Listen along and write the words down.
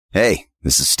Hey,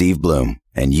 this is Steve Bloom,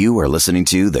 and you are listening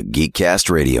to the GeekCast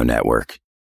Radio Network.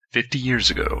 50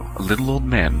 years ago, a little old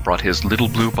man brought his little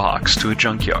blue box to a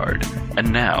junkyard,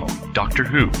 and now Doctor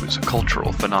Who is a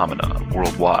cultural phenomena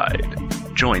worldwide.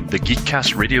 Join the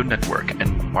GeekCast Radio Network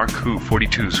and Mark Who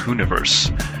 42's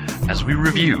Whoniverse as we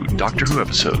review Doctor Who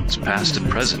episodes past and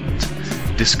present,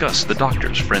 discuss the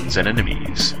Doctor's friends and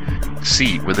enemies,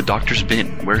 see where the Doctor's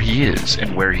been, where he is,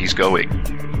 and where he's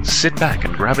going. Sit back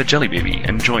and grab a jelly baby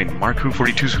and join Mark Who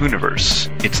 42's Whoniverse.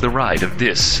 It's the ride of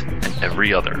this and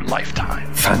every other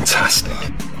lifetime. Fantastic.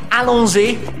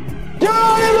 Allons-y.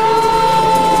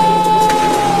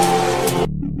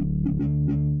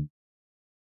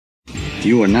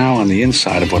 You are now on the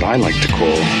inside of what I like to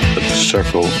call the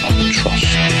circle of trust.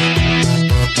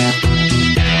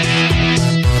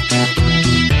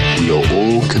 We are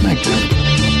all connected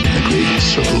in the great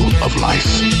circle of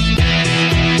life.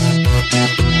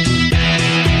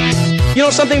 You know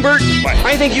something, Bert? What?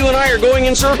 I think you and I are going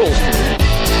in circles.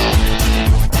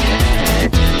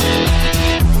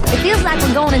 It feels like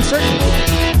we're going in circles.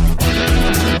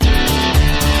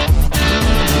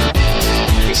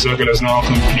 The circle is now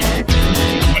complete.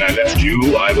 When I left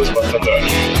you, I was but the learner.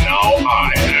 Now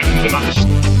I am the master.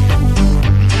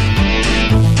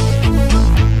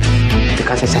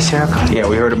 Because it's a circle. Yeah,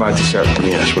 we heard about the circle.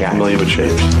 Yes, we're familiar with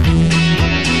shapes.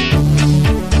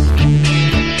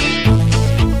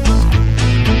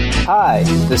 Hi,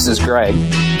 this is Greg.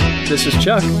 This is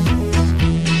Chuck.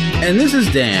 And this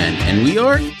is Dan, and we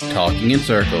are Talking in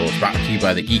Circles, brought to you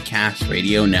by the GeekCast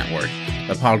Radio Network,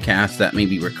 a podcast that may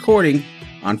be recording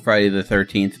on Friday the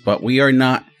 13th, but we are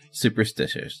not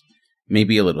superstitious.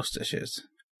 Maybe a little stitious.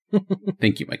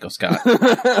 Thank you, Michael Scott.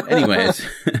 Anyways,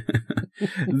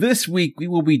 this week we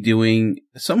will be doing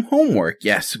some homework.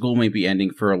 Yes, school may be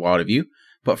ending for a lot of you,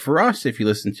 but for us, if you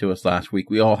listened to us last week,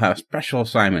 we all have special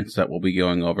assignments that we'll be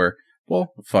going over.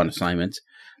 Well, fun assignments.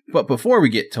 But before we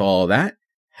get to all of that,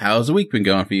 how's the week been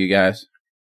going for you guys?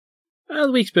 The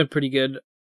week's been pretty good.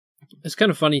 It's kind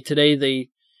of funny. Today they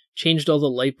changed all the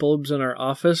light bulbs in our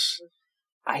office.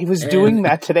 I was doing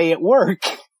that today at work.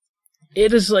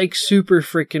 It is like super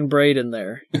freaking bright in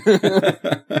there.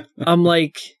 I'm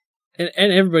like, and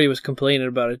everybody was complaining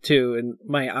about it too, and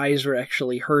my eyes were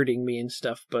actually hurting me and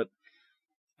stuff, but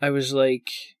I was like,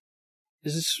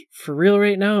 is this for real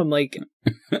right now? I'm like,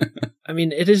 I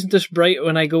mean, it isn't this bright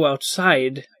when I go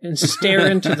outside and stare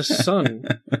into the sun.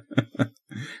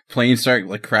 Planes start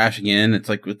like crashing in. It's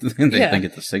like they think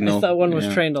it's a signal. I thought one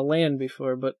was trying to land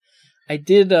before, but I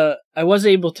did. I was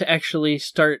able to actually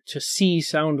start to see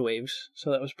sound waves, so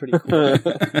that was pretty cool.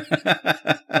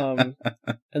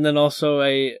 And then also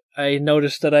I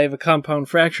noticed that I have a compound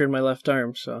fracture in my left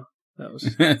arm, so that was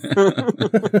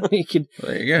you could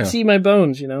see my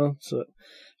bones, you know. So,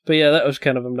 but yeah, that was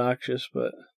kind of obnoxious.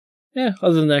 But yeah,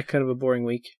 other than that, kind of a boring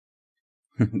week.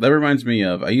 That reminds me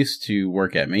of I used to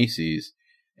work at Macy's.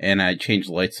 And I changed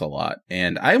lights a lot.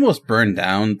 And I almost burned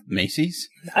down Macy's.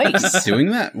 Nice.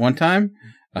 Doing that one time.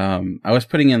 I was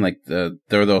putting in like there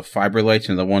are those fiber lights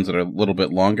and the ones that are a little bit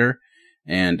longer.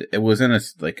 And it was in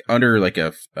under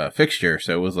a fixture.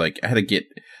 So it was like I had to get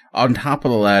on top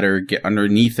of the ladder, get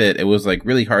underneath it. It was like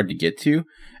really hard to get to.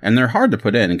 And they're hard to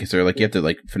put in because they're like you have to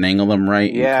like finagle them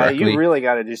right. Yeah, and correctly. You really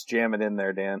got to just jam it in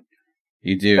there, Dan.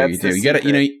 You do. You got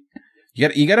to,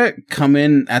 You gotta come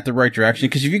in at the right direction,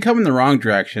 because if you come in the wrong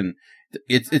direction,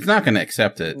 it's not gonna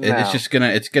accept it. No.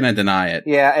 It's gonna deny it.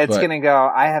 Yeah, it's gonna go,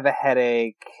 I have a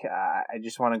headache, I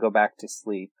just want to go back to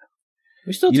sleep.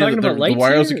 We're still talking about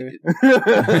lights here?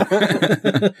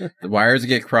 The wires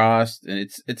get crossed, and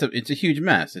it's a huge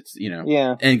mess.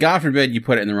 Yeah. And God forbid you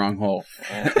put it in the wrong hole,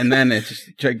 and then it's just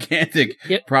a gigantic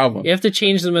problem. You have to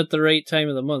change them at the right time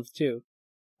of the month too.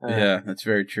 Yeah, that's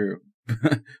very true.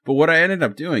 But what I ended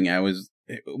up doing, it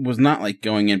was not like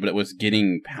going in, but it was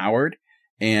getting powered,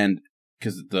 and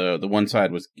because the one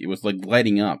side was like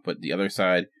lighting up, but the other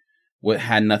side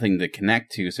had nothing to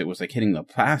connect to, so it was like hitting the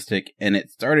plastic, and it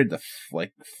started to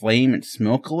like flame and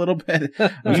smoke a little bit.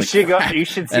 You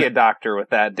should see a doctor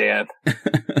with that, Dan.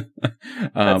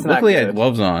 Luckily I had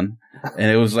gloves on,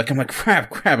 and it was like I'm like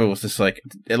crap. It was just like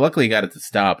luckily got it to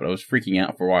stop, but I was freaking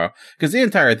out for a while because the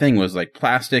entire thing was like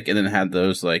plastic, and then it had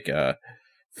those like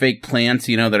fake plants,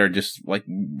 that are just like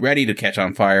ready to catch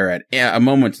on fire at a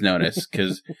moment's notice.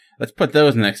 Because let's put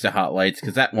those next to hot lights,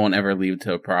 because that won't ever lead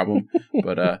to a problem.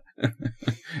 But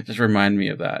just remind me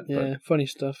of that. Yeah, funny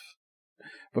stuff.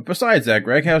 But besides that,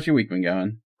 Greg, how's your week been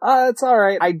going? It's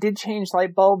alright. I did change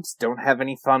light bulbs. Don't have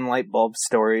any fun light bulb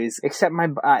stories. Except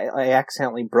I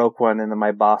accidentally broke one, and then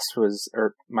my boss's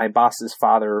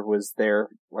father was there.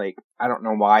 Like, I don't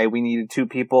know why we needed two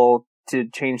people to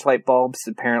change light bulbs.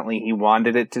 Apparently he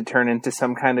wanted it to turn into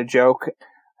some kind of joke.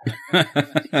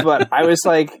 But I was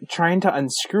like trying to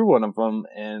unscrew one of them,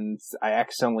 and I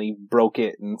accidentally broke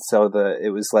it, and so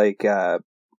it was like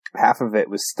half of it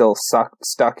was still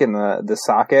stuck in the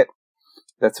socket.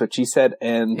 That's what she said,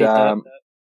 and I'm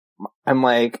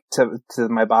like to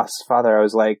my boss's father, I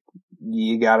was like,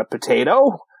 "You got a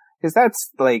potato?" Because that's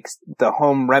like the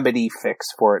home remedy fix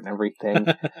for it and everything.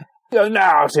 No,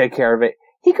 I'll take care of it.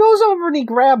 He goes over and he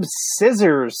grabs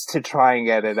scissors to try and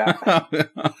get it out.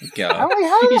 Oh, God. I'm like,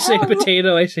 how You say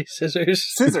potato, I say scissors.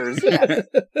 Scissors, yeah.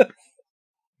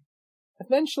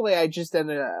 Eventually, I just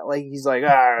ended up, like, he's like,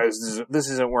 this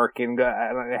isn't working.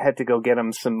 I had to go get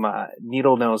him some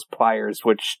needle nose pliers,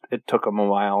 which it took him a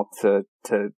while to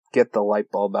get the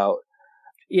light bulb out.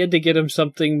 You had to get him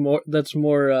something that's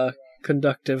more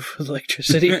conductive with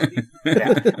electricity.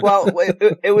 Yeah. Well,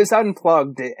 it was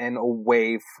unplugged and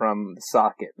away from the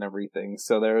socket and everything,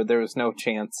 so there was no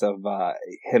chance of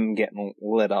him getting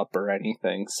lit up or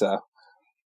anything. So,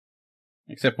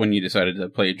 except when you decided to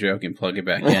play a joke and plug it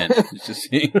back in, just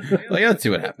see, like, let's see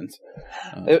what happens.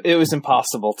 It was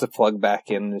impossible to plug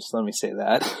back in. Just let me say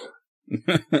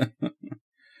that.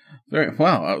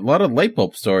 Wow, a lot of light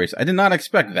bulb stories. I did not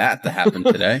expect that to happen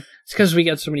today. It's because we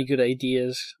got so many good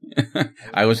ideas.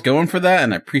 I was going for that,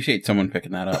 and I appreciate someone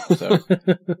picking that up. So,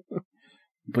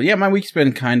 but yeah, my week's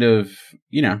been kind of,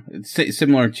 it's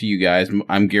similar to you guys.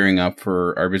 I'm gearing up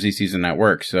for our busy season at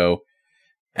work. So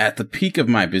at the peak of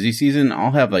my busy season,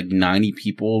 I'll have like 90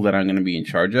 people that I'm going to be in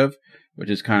charge of, which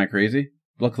is kind of crazy.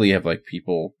 Luckily, I have like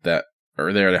people that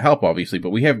are there to help, obviously, but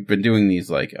we have been doing these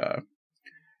like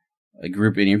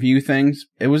group interview things.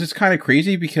 It was just kind of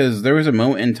crazy because there was a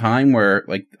moment in time where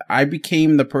like I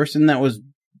became the person that was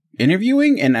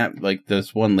interviewing, and like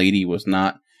this one lady was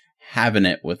not having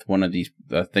it with one of these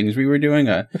things we were doing,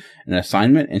 an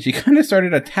assignment, and she kind of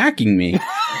started attacking me.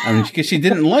 Because she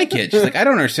didn't like it. She's like, I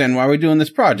don't understand why we're doing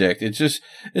this project. It's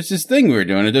this thing we're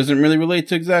doing. It doesn't really relate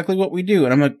to exactly what we do.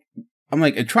 And I'm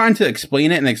like trying to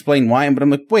explain it and explain why, but I'm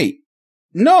like, wait,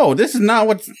 no, this is not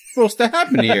what's supposed to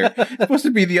happen here. It's supposed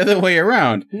to be the other way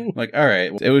around. I'm like, all right.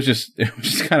 It was just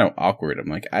kind of awkward. I'm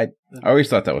like, I always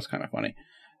thought that was kind of funny.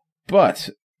 But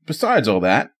besides all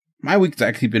that, my week's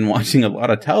actually been watching a lot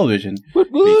of television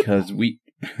because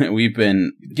we've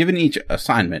been given each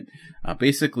assignment.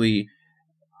 Basically,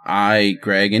 I,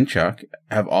 Greg, and Chuck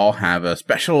have a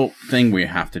special thing we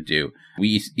have to do.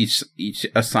 We each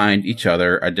assigned each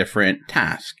other a different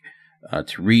task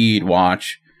to read,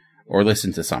 watch, or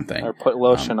listen to something. Or put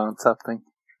lotion on something.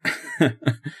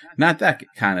 Not that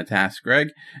kind of task, Greg.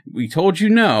 We told you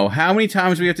no. How many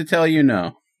times do we have to tell you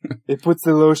no? It puts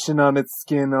the lotion on its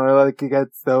skin, or like it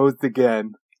gets those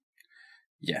again.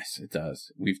 Yes, it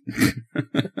does.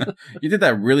 You did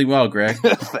that really well, Greg.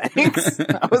 Thanks.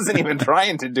 I wasn't even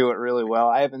trying to do it really well.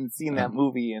 I haven't seen that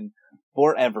movie in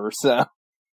forever, so.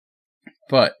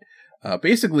 But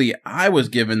basically, I was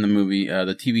given the movie,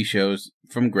 the TV shows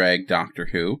from Greg, Doctor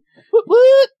Who,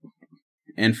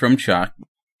 and from Chuck,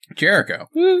 Jericho.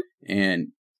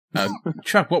 And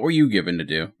Chuck, what were you given to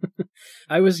do?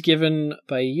 I was given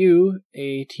by you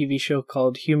a TV show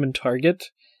called Human Target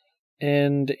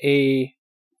and a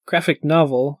graphic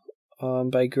novel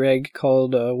by Greg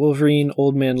called Wolverine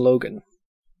Old Man Logan.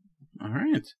 All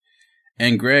right.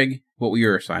 And Greg, what were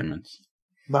your assignments?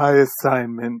 My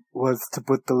assignment was to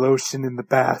put the lotion in the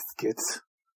basket.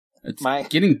 It's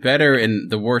getting better in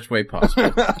the worst way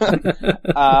possible.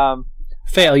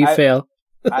 Fail.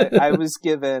 I was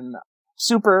given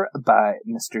Super by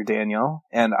Mr. Daniel,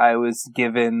 and I was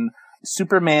given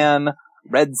Superman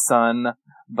Red Sun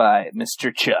by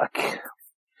Mr. Chuck.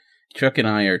 Chuck and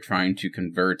I are trying to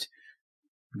convert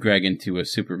Greg into a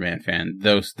Superman fan,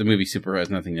 though the movie Super has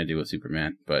nothing to do with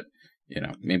Superman, but,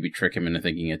 maybe trick him into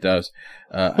thinking it does.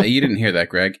 You didn't hear that,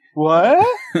 Greg. What?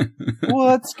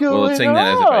 What's going on? Well, let's sing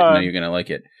that as if I know you're going to like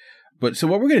it. But so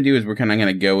what we're going to do is we're kind of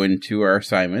going to go into our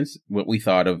assignments, what we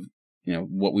thought of,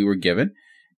 what we were given.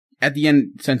 At the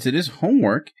end, since it is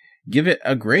homework, give it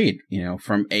a grade,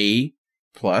 from A+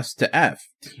 to F,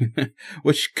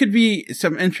 which could be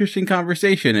some interesting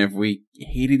conversation if we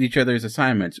hated each other's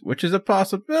assignments, which is a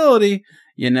possibility.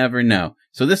 You never know.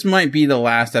 So this might be the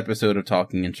last episode of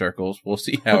Talking in Circles. We'll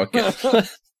see how it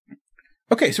goes.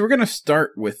 Okay, so we're going to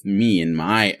start with me and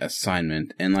my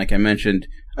assignment. And like I mentioned,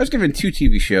 I was given 2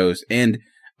 TV shows, and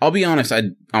I'll be honest, I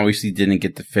obviously didn't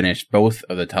get to finish both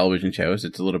of the television shows.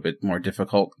 It's a little bit more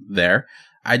difficult there.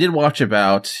 I did watch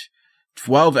about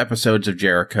 12 episodes of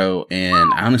Jericho,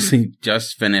 and I honestly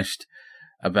just finished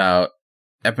about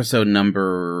episode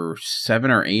number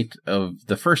 7 or 8 of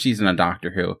the first season of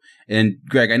Doctor Who. And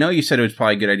Greg, I know you said it was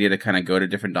probably a good idea to kind of go to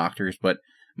different doctors, but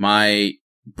my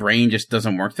brain just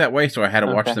doesn't work that way, so I had to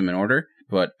watch them in order.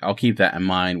 But I'll keep that in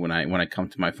mind when I come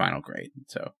to my final grade.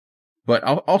 So, but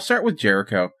I'll start with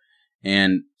Jericho,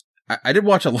 and I did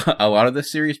watch a lot of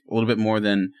this series, a little bit more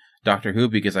than Doctor Who,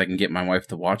 because I can get my wife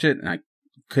to watch it, and I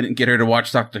couldn't get her to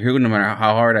watch Doctor Who no matter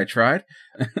how hard I tried.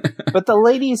 But the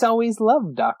ladies always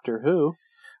loved Doctor Who.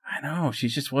 I know, she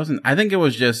just wasn't. I think it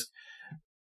was just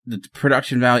the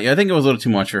production value. I think it was a little too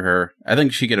much for her. I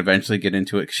think she could eventually get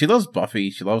into it. She loves Buffy.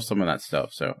 She loves some of that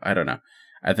stuff. So I don't know.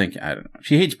 I don't know.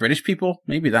 She hates British people.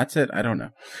 Maybe that's it. I don't know.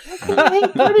 I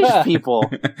hate British people.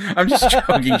 I'm just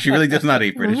joking. She really does not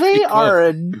hate British people. They are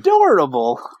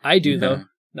adorable. I do, though.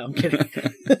 No, I'm kidding.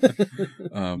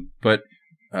 But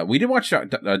we did watch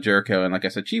Jericho, and like I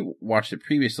said, she watched it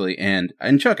previously. And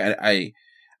Chuck, I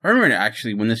remember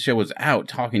actually when this show was out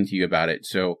talking to you about it.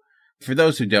 So for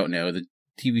those who don't know, the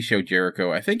TV show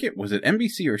Jericho, I think it was at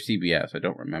NBC or CBS. I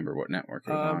don't remember what network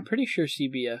it was on. I'm pretty sure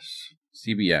CBS.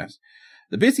 CBS.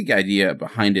 The basic idea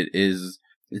behind it is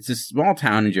it's a small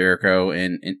town in Jericho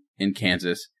in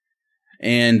Kansas,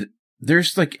 and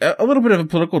there's like a little bit of a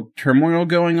political turmoil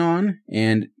going on.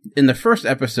 And in the first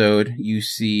episode, you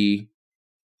see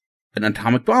an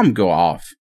atomic bomb go off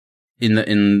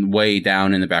in way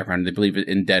down in the background. They believe it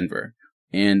in Denver,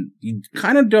 and you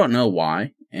kind of don't know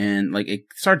why. And like it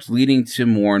starts leading to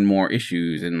more and more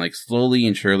issues, and like slowly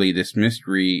and surely this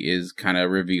mystery is kind of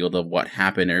revealed of what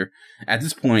happened. Or at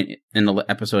this point in the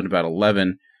episode about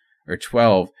 11 or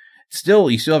 12,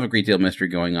 you still have a great deal of mystery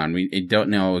going on. We don't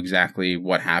know exactly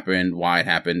what happened, why it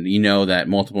happened. You know that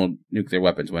multiple nuclear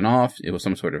weapons went off. It was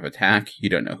some sort of attack. You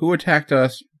don't know who attacked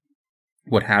us,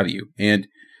 what have you. And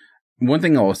one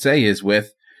thing I will say is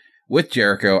with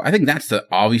Jericho, I think that's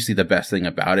obviously the best thing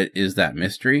about it is that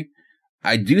mystery.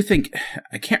 I do think,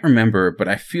 I can't remember, but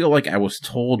I feel like I was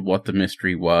told what the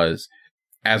mystery was.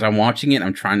 As I'm watching it,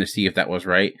 I'm trying to see if that was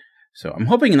right. So I'm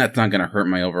hoping that's not going to hurt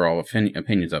my overall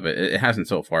opinions of it. It hasn't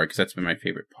so far, because that's been my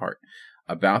favorite part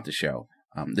about the show.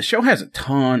 The show has a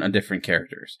ton of different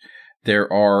characters. There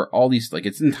are all these, like,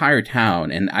 it's an entire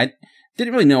town, and I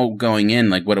didn't really know going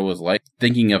in, like, what it was like.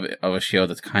 Thinking of a show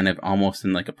that's kind of almost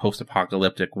in, like, a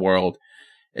post-apocalyptic world.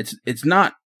 It's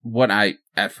not what I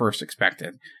at first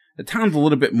expected. The town's a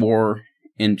little bit more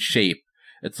in shape.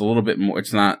 It's a little bit more,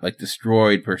 it's not like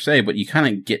destroyed per se, but you kind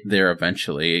of get there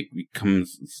eventually. It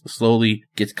becomes slowly,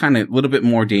 gets kind of a little bit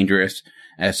more dangerous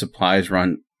as supplies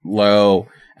run low,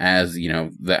 as, you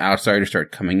know, the outsiders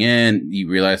start coming in. You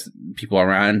realize people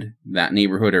around that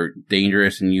neighborhood are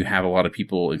dangerous, and you have a lot of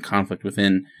people in conflict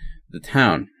within the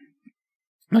town.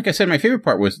 Like I said, my favorite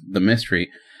part was the mystery.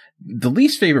 The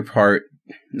least favorite part,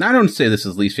 I don't say this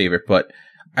is least favorite, but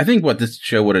I think what this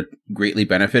show would have greatly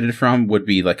benefited from would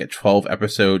be like a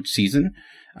 12-episode season.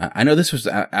 I know this was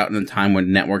out in a time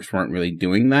when networks weren't really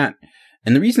doing that.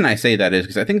 And the reason I say that is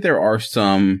because I think there are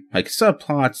some like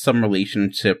subplots, some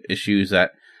relationship issues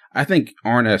that I think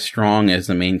aren't as strong as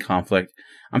the main conflict.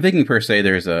 I'm thinking per se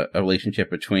there's a relationship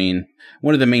between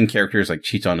one of the main characters like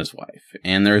cheats on his wife.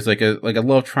 And there's like a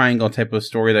love triangle type of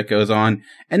story that goes on.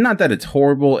 And not that it's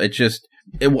horrible, it just...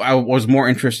 I was more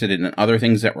interested in other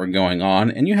things that were going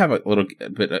on, and you have a little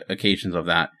bit of occasions of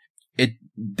that. It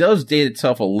does date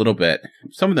itself a little bit,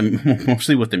 some of them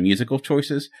mostly with the musical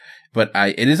choices, but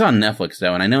it is on Netflix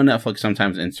though, and I know Netflix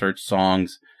sometimes inserts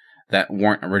songs that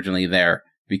weren't originally there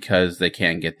because they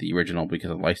can't get the original because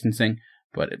of licensing,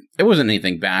 but it wasn't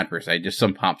anything bad per se, just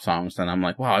some pop songs, and I'm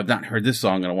like, wow, I've not heard this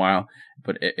song in a while,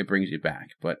 but it brings you back.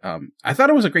 But I thought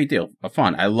it was a great deal of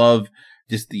fun. I love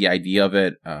just the idea of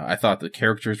it. I thought the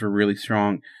characters were really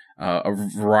strong. A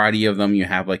variety of them. You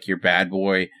have like your bad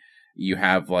boy. You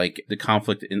have like the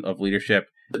conflict of leadership.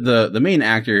 The main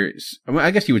actor,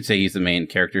 I guess you would say he's the main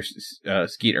character,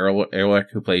 Skeet Ulrich,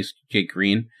 who plays Jake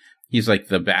Green. He's like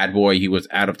the bad boy. He was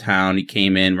out of town. He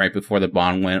came in right before the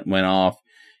bomb went off.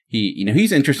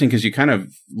 He's interesting because you kind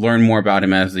of learn more about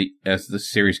him as the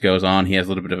series goes on. He has a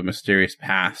little bit of a mysterious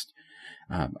past.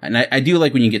 And I do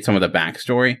like when you get some of the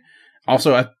backstory.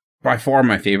 Also, by far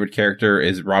my favorite character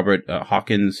is Robert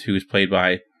Hawkins, who's played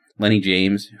by Lenny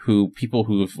James, who people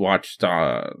who have watched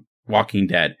Walking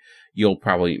Dead, you'll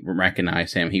probably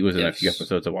recognize him. He was in a few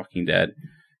episodes of Walking Dead,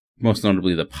 most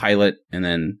notably the pilot, and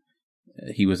then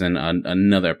he was in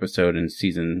another episode in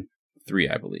season 3,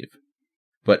 I believe.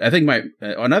 But I think my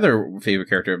another favorite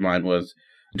character of mine was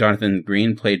Jonathan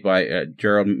Green, played by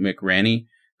Gerald McRaney,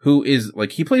 who is,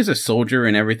 like, he plays a soldier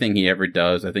in everything he ever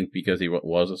does, I think because he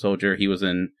was a soldier. He was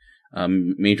in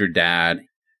Major Dad.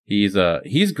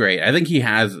 He's great. I think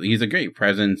he's a great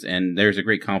presence, and there's a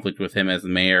great conflict with him as the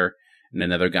mayor and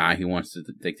another guy who wants to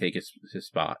take his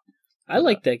spot. I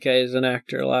like that guy as an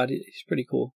actor a lot. He's pretty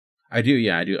cool. I do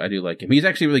like him. He's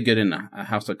actually really good in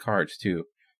House of Cards too,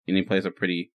 and he plays a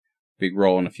pretty big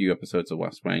role in a few episodes of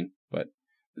West Wing. But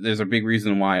there's a big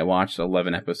reason why I watched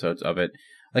 11 episodes of it.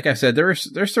 Like I said, there's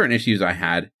certain issues I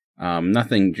had,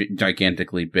 nothing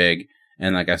gigantically big.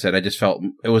 And like I said, I just felt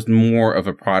it was more of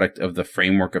a product of the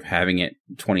framework of having it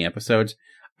 20 episodes.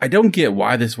 I don't get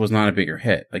why this was not a bigger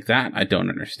hit. Like that, I don't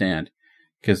understand.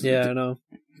 Because I know.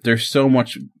 There's so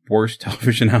much worse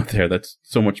television out there that's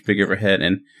so much bigger of a hit.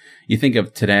 And you think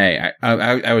of today,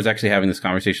 I was actually having this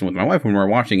conversation with my wife when we were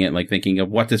watching it, like thinking of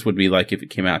what this would be like if it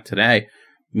came out today.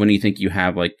 When you think you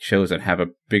have like shows that have a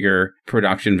bigger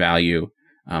production value,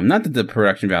 not that the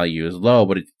production value is low,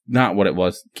 but it's not what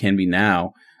it can be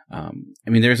now. I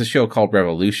mean, there's a show called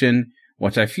Revolution,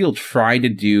 which I feel tried to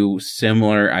do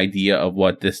similar idea of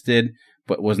what this did,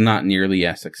 but was not nearly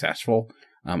as successful.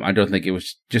 I don't think it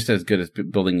was just as good as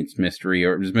building its mystery,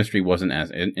 or its mystery wasn't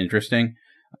as interesting.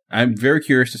 I'm very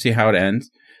curious to see how it ends.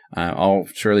 I'll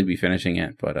surely be finishing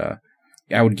it, but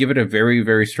I would give it a very,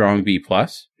 very strong B+,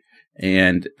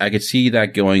 and I could see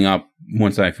that going up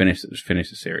once I finish the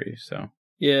series. So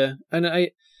yeah, and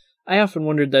I often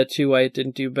wondered that too, why it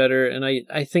didn't do better. And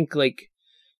I think like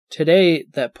today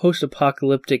that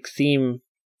post-apocalyptic theme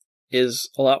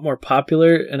is a lot more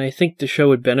popular, and I think the show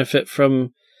would benefit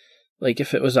from like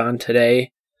if it was on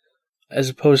today as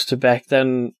opposed to back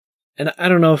then. And I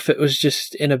don't know if it was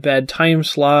just in a bad time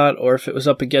slot or if it was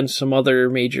up against some other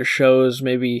major shows.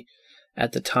 Maybe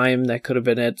at the time that could have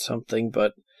been it something,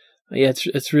 but yeah,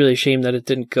 it's really a shame that it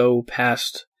didn't go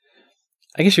past,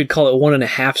 I guess you'd call it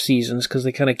 1.5 seasons, because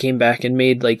they kind of came back and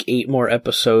made like 8 more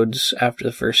episodes after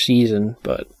the first season.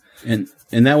 But and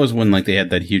that was when like they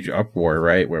had that huge uproar,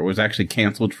 right, where it was actually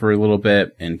canceled for a little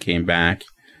bit and came back.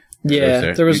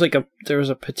 Yeah, there was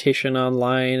a petition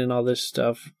online and all this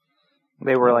stuff.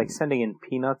 They were like sending in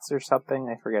peanuts or something.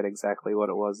 I forget exactly what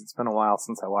it was. It's been a while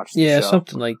since I watched the show. Yeah,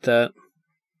 something like that.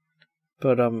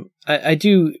 But I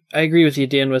agree with you,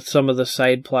 Dan, with some of the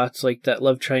side plots, like that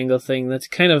love triangle thing. That's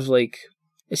kind of like,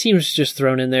 it seems just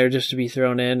thrown in there just to be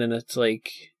thrown in, and it's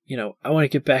like, you know, I want to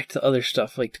get back to other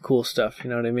stuff, like the cool stuff, you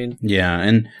know what I mean? Yeah,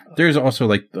 and there's also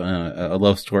like a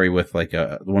love story with like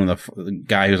one of the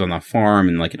guy who's on the farm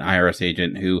and like an IRS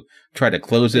agent who tried to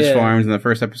close his farms in the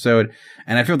first episode,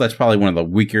 and I feel that's probably one of the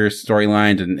weaker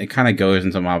storylines, and it kind of goes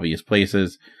in some obvious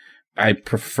places. I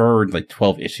preferred like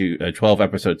 12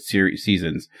 episode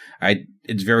seasons.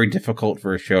 It's very difficult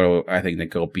for a show, I think, to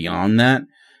go beyond that,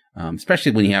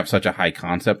 especially when you have such a high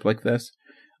concept like this.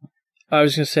 I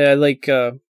was gonna say I like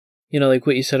like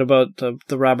what you said about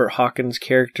the Robert Hawkins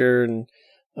character, and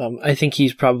I think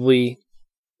he's probably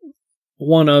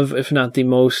one of, if not the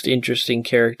most interesting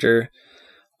character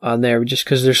on there, just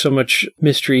because there's so much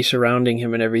mystery surrounding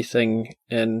him and everything.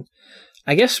 And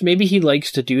I guess maybe he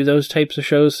likes to do those types of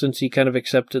shows since he kind of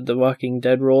accepted the Walking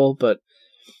Dead role, but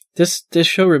this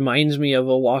show reminds me of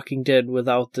a Walking Dead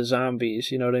without the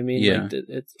zombies, you know what I mean? Yeah. Like,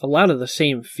 it's a lot of the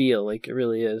same feel, like it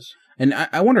really is. And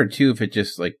I wonder, too, if it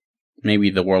just, like,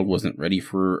 maybe the world wasn't ready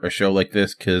for a show like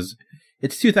this, because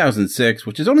it's 2006,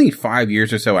 which is only 5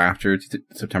 years or so after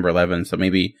September 11th, so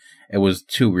maybe it was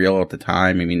too real at the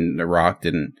time. I mean, Iraq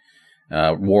didn't...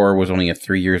 war was only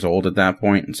 3 years old at that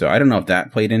point, and so I don't know if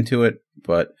that played into it,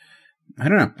 but I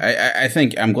don't know. I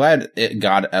think I'm glad it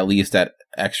got at least that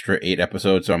extra 8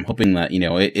 episodes, so I'm hoping that, you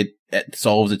know, it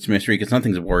solves its mystery, because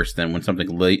nothing's worse than when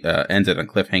something ends at a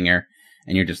cliffhanger,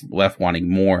 and you're just left wanting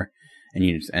more, and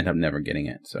you just end up never getting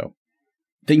it. So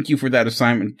thank you for that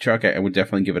assignment, Chuck. I would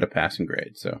definitely give it a passing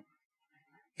grade. So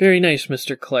very nice,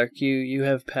 Mr. Clark. You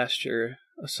have passed your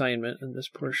assignment in this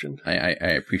portion. I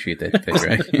appreciate that,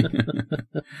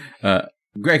 Greg.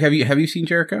 Greg, have you seen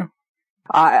Jericho?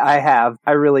 I have.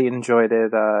 I really enjoyed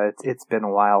it. It's been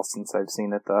a while since I've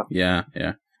seen it, though. Yeah.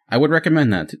 I would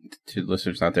recommend that to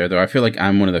listeners out there, though. I feel like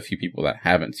I'm one of the few people that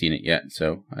haven't seen it yet,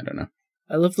 so I don't know.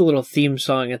 I love the little theme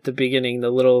song at the beginning,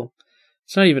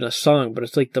 it's not even a song, but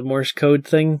it's like the Morse code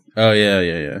thing. Oh,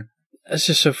 yeah. That's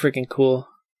just so freaking cool.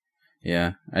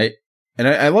 Yeah, I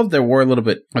love there were a little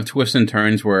bit of twists and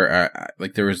turns where,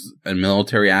 like, there was a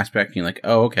military aspect, and you're like,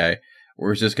 oh, okay,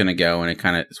 where's this going to go? And it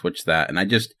kind of switched that. And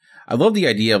I love the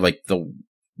idea of, like,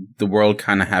 the world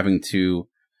kind of having to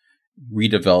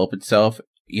redevelop itself.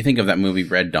 You think of that movie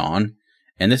Red Dawn,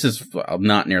 and this is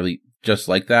not nearly just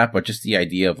like that, but just the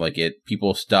idea of, like,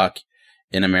 people stuck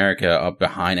in America up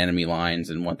behind enemy lines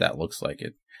and what that looks like.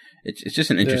 It's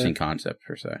just an interesting concept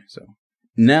per se. So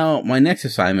Now, my next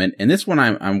assignment, and this one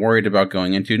I'm worried about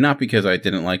going into, not because I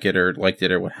didn't like it or liked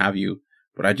it or what have you,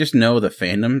 but I just know the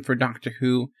fandom for Doctor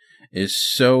Who is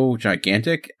so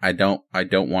gigantic. I don't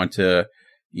want to,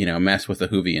 mess with the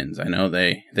Whovians. I know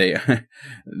they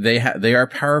are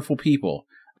powerful people.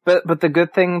 But the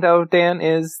good thing though, Dan,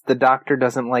 is the Doctor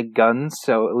doesn't like guns,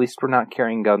 so at least we're not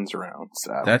carrying guns around.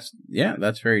 So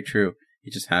that's very true. He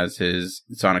just has his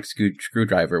sonic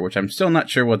screwdriver, which I'm still not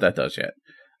sure what that does yet.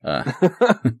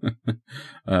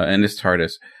 And his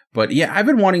TARDIS. But yeah, I've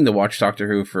been wanting to watch Doctor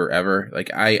Who forever.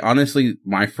 Like, I honestly,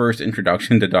 my first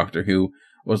introduction to Doctor Who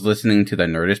was listening to the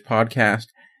Nerdist podcast.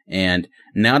 And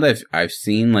now that I've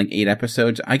seen like 8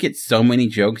 episodes, I get so many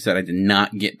jokes that I did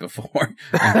not get before.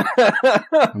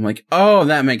 I'm like, oh,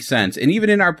 that makes sense. And even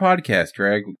in our podcast,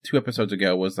 Greg, 2 episodes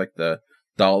ago was like the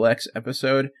Daleks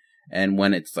episode. And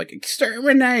when it's like,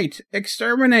 exterminate.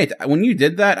 When you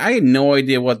did that, I had no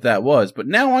idea what that was. But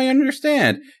now I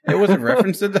understand. It was a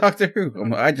reference to Doctor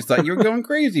Who. I just thought you were going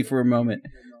crazy for a moment.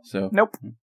 So nope.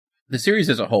 The series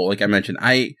as a whole, like I mentioned,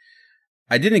 I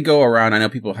didn't go around. I know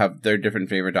people have their different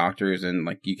favorite doctors, and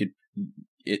like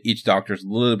each doctor is a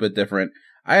little bit different.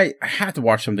 I have to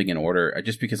watch something in order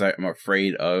just because I'm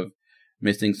afraid of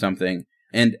missing something.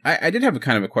 And I did have a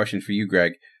kind of a question for you,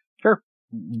 Greg. Sure.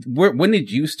 When did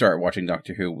you start watching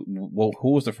Doctor Who? Well,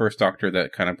 who was the first Doctor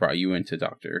that kind of brought you into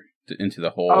the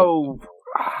whole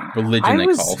religion they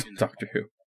called Doctor Who?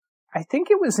 I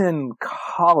think it was in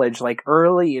college, like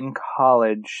early in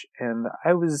college, and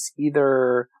I was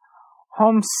either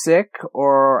homesick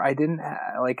or I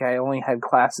only had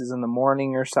classes in the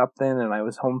morning or something, and I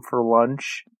was home for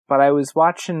lunch. But I was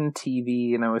watching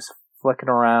TV and I was flicking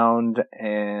around,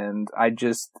 and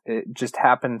it just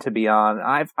happened to be on.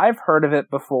 I've heard of it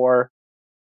before,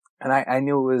 and I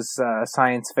knew it was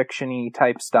science fiction-y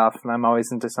type stuff, and I'm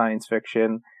always into science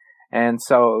fiction. And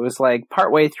so it was like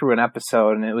partway through an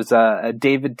episode, and it was a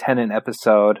David Tennant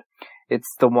episode.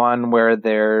 It's the one where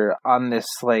they're on this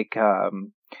like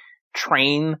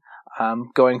train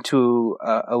going to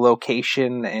a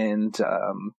location, and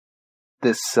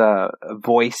this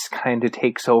voice kind of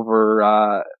takes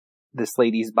over this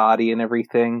lady's body and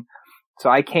everything. So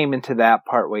I came into that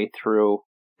partway through.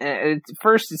 At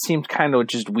first it seemed kind of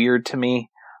just weird to me,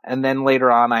 and then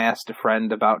later on I asked a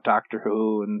friend about Doctor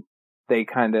Who, and they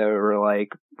kind of were like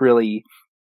really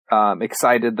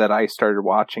excited that I started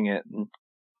watching it, and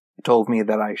told me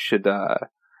that I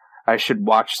should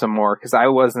watch some more, because I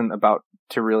wasn't about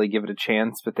to really give it a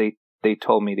chance, but they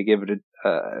told me to give it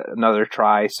another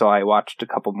try, so I watched a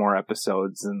couple more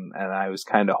episodes, and I was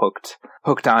kind of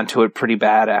hooked onto it pretty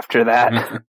bad after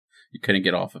that. You couldn't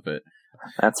get off of it.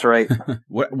 That's right.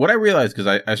 What I realized,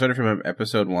 because I started from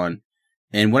episode 1,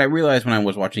 and what I realized when I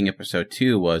was watching episode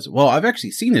 2 was, well, I've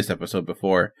actually seen this episode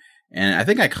before, and I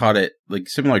think I caught it, like,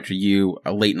 similar to you,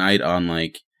 a late night on,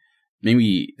 like,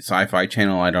 maybe Sci-Fi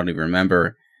Channel, I don't even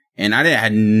remember. And I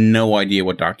had no idea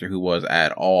what Doctor Who was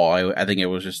at all. I think it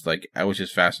was just like, I was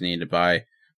just fascinated by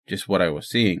just what I was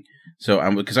seeing.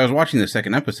 So because I was watching the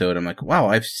second episode, I'm like, wow,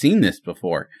 I've seen this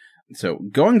before. So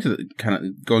going to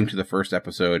the first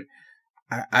episode,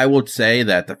 I would say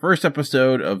that the first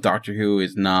episode of Doctor Who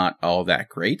is not all that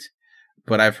great,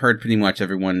 but I've heard pretty much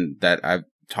everyone that I've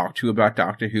talked to about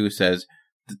Doctor Who says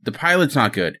the pilot's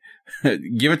not good.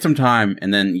 Give it some time,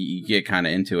 and then you get kind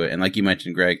of into it. And like you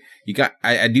mentioned, Greg,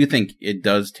 I do think it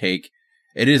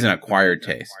is an acquired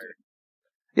taste.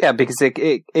 Yeah, because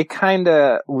it kind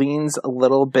of leans a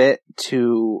little bit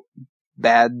to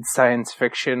bad science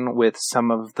fiction with some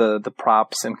of the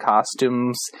props and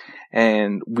costumes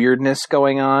and weirdness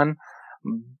going on.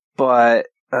 But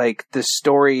like the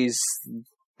stories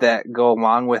that go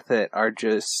along with it are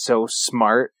just so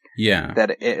smart. Yeah.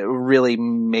 That it really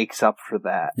makes up for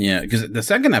that. Yeah, because the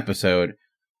second episode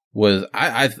was,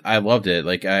 I loved it.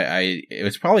 Like, it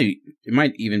was probably, it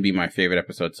might even be my favorite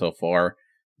episode so far,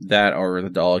 that or the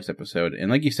Daleks episode. And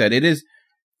like you said,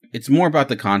 it's more about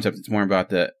the concept, it's more about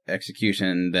the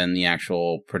execution than the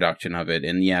actual production of it.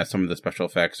 And yeah, some of the special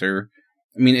effects are,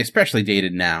 I mean, especially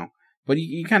dated now, but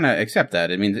you kind of accept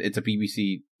that. I mean, it's a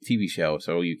BBC TV show,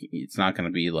 so it's not going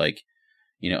to be like,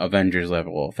 Avengers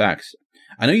level effects.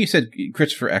 I know you said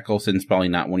Christopher Eccleston's probably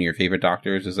not one of your favorite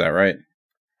doctors. Is that right?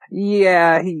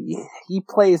 Yeah, he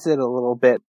plays it a little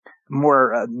bit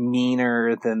more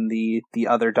meaner than the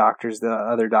other doctors. The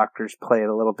other doctors play it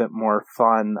a little bit more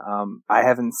fun. I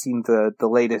haven't seen the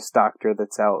latest Doctor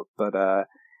that's out, but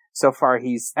so far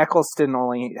Eccleston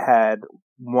only had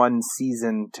one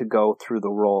season to go through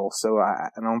the role, so I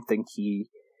don't think he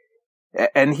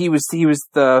was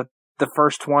the the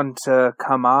first one to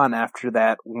come on after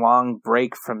that long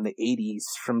break from the 80s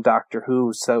from Doctor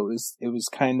Who, so it was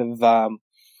kind of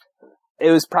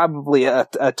it was probably a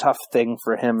tough thing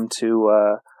for him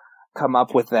to come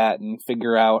up with that and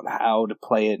figure out how to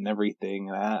play it and everything.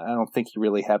 I don't think he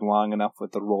really had long enough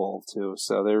with the role too.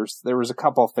 So there was a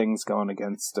couple things going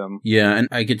against him. Yeah, and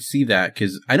I could see that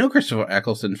because I know Christopher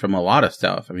Eccleston from a lot of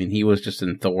stuff. I mean, he was just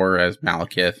in Thor as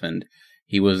Malekith, and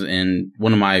he was in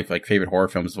one of my favorite horror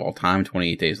films of all time,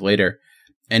 28 Days Later.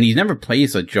 And he never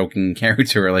plays a joking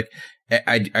character. Like,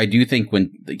 I do think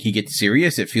when he gets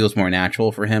serious, it feels more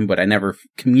natural for him, but I never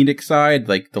comedic side,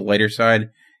 like the lighter side.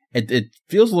 It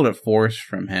feels a little bit forced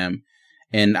from him,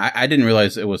 and I didn't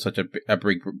realize it was such a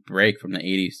big break from the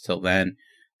 80s till then,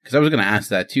 because I was going to ask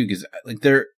that too, because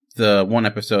the one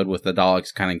episode with the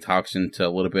Daleks kind of talks into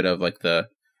a little bit of the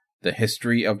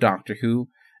history of Doctor Who,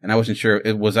 and I wasn't sure,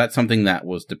 was that something that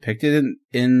was depicted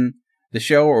in the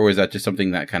show, or was that just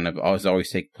something that kind of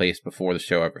always take place before the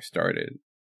show ever started?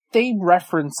 They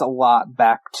reference a lot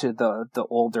back to the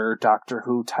older Doctor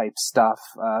Who type stuff.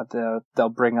 They'll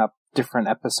bring up different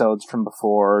episodes from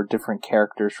before, different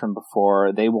characters from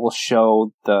before. They will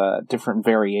show the different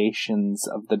variations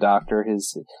of the Doctor,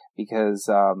 because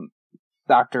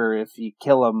Doctor, if you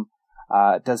kill him,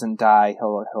 doesn't die,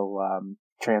 he'll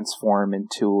transform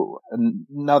into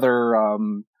another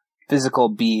physical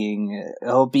being.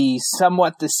 He'll be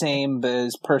somewhat the same, but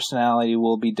his personality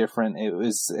will be different. It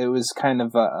was kind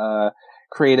of a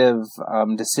creative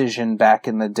decision back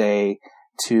in the day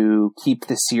to keep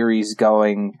the series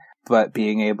going, but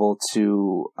being able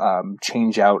to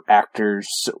change out actors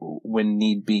when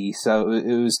need be. So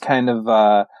it was kind of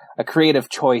a creative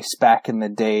choice back in the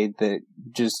day that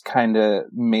just kind of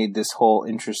made this whole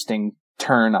interesting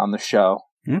turn on the show.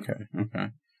 Okay.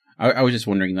 I was just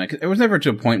wondering, it was never to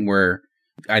a point where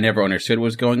I never understood what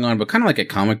was going on, but kind of like a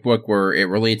comic book where it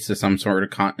relates to some sort of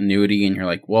continuity, and you're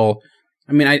like, well,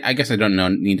 I mean, I guess I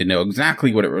don't need to know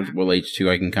exactly what it relates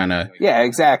to. I can kind of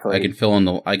exactly. I can fill in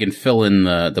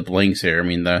the blanks here. I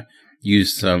mean,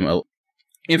 use some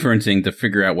inferencing to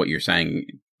figure out what you're saying.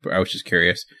 I was just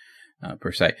curious,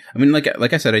 per se. I mean,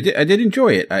 like I said, I did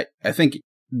enjoy it. I think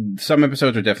some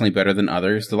episodes are definitely better than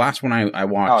others. The last one I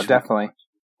watched, definitely.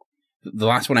 The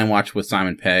last one I watched with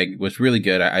Simon Pegg was really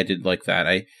good. I did like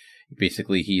that.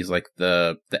 Basically he's like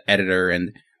the editor,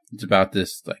 and it's about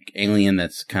this alien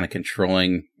that's kind of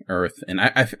controlling Earth. And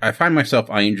I find myself,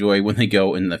 I enjoy when they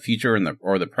go in the future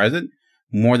or the present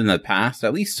more than the past,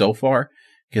 at least so far,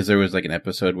 because there was an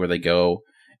episode where they go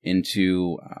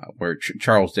into where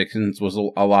Charles Dickens was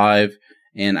alive,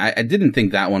 and I didn't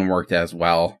think that one worked as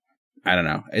well. I don't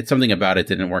know. It's something about it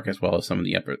didn't work as well as some of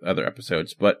the other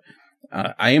episodes, but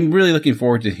I am really looking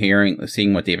forward to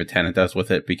seeing what David Tennant does with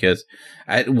it, because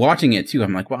watching it too,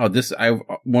 I'm like, wow,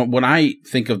 when I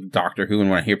think of Doctor Who and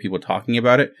when I hear people talking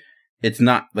about it, it's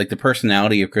not the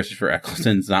personality of Christopher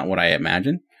Eccleston's not what I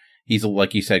imagine. He's,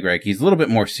 like you said, Greg, he's a little bit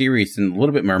more serious and a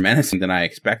little bit more menacing than I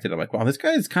expected. I'm like, wow, this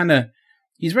guy is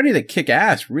he's ready to kick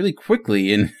ass really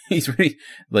quickly, and he's ready,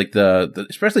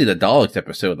 especially the Daleks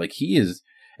episode, he is,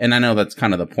 and I know that's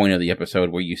kind of the point of the episode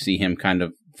where you see him kind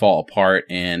of fall apart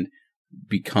and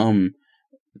become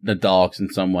the Daleks in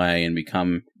some way and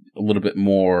become a little bit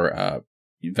more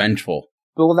vengeful.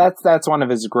 Well, that's one of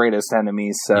his greatest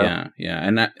enemies. So yeah,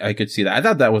 and I could see that. I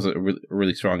thought that was a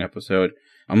really strong episode.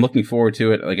 I'm looking forward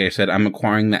to it. Like I said, I'm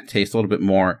acquiring that taste a little bit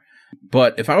more.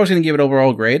 But if I was going to give it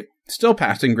overall grade, still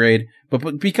passing grade.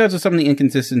 But because of some of the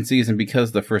inconsistencies and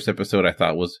because the first episode I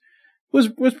thought was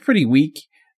pretty weak,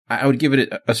 I would give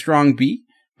it a strong B.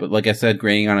 But like I said,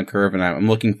 grading on a curve, and I'm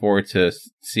looking forward to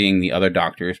seeing the other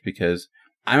Doctors, because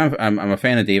I'm a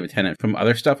fan of David Tennant from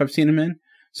other stuff I've seen him in.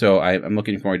 So I'm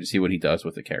looking forward to see what he does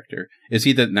with the character. Is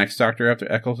he the next Doctor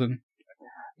after Eccleston?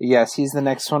 Yes, he's the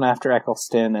next one after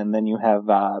Eccleston, and then you have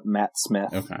Matt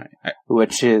Smith. Okay.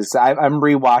 Which is I'm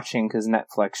rewatching because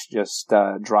Netflix just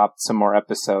dropped some more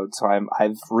episodes, so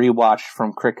I've rewatched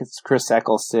from Chris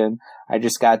Eccleston. I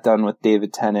just got done with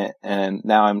David Tennant, and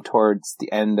now I'm towards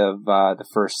the end of the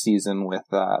first season with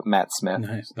Matt Smith.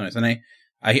 Nice. And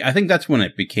I think that's when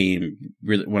it became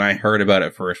really, when I heard about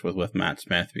it first, was with Matt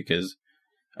Smith because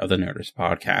of the Nerdist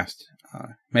podcast.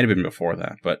 Might have been before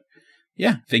that, but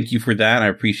yeah, thank you for that. I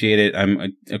appreciate it.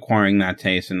 I'm acquiring that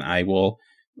taste, and I will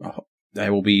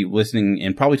be listening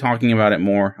and probably talking about it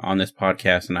more on this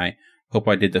podcast, and I hope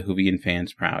I did the Whovian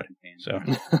fans proud. So,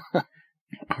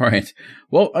 all right.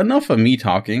 Well, enough of me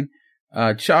talking.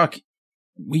 Chuck,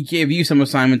 we gave you some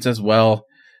assignments as well.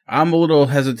 I'm a little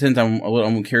hesitant.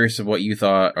 I'm curious of what you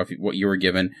thought of what you were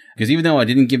given, because even though I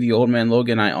didn't give you Old Man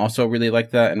Logan, I also really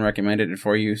liked that and recommended it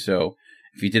for you. So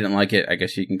if you didn't like it, I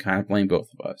guess you can kind of blame both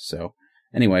of us. So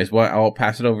anyways, I'll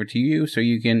pass it over to you so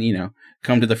you can,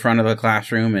 come to the front of the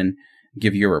classroom and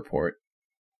give your report.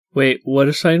 Wait, what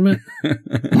assignment?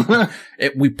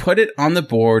 We put it on the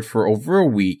board for over a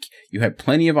week. You had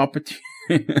plenty of opportunity.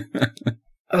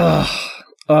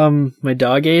 My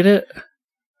dog ate it?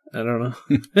 I don't know.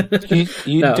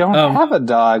 You no, don't have a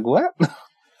dog. What?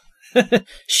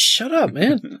 Shut up,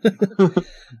 man.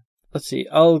 Let's see.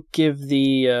 I'll give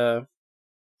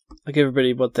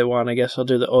everybody what they want. I guess I'll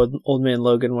do the old man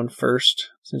Logan one first,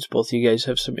 since both of you guys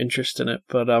have some interest in it.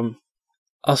 But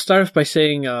I'll start off by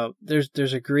saying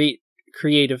there's a great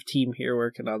creative team here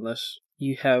working on this.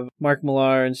 You have Mark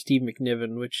Millar and Steve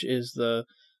McNiven, which is the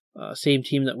same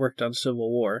team that worked on Civil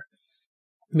War.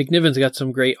 McNiven's got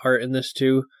some great art in this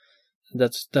too.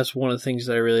 That's one of the things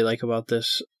that I really like about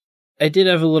this. I did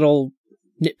have a little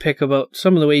nitpick about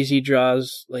some of the ways he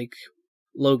draws, like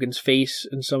Logan's face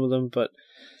in some of them, but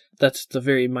that's the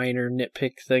very minor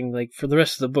nitpick thing. Like for the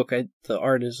rest of the book, the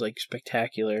art is like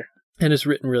spectacular, and it's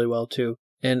written really well too.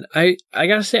 And I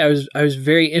gotta say, I was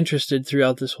very interested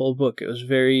throughout this whole book. It was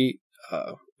very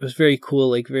cool,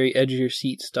 like very edge of your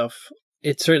seat stuff.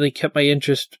 It certainly kept my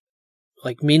interest,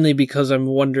 like mainly because I'm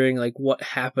wondering like what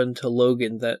happened to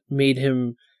Logan that made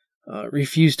him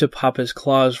refuse to pop his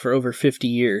claws for over 50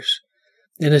 years.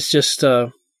 And it's just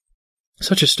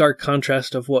such a stark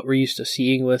contrast of what we're used to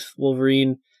seeing with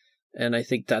Wolverine. And I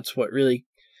think that's what really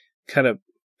kind of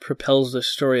propels this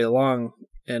story along.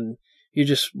 And you're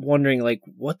just wondering, like,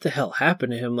 what the hell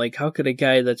happened to him? Like, how could a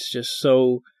guy that's just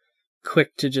so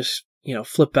quick to just,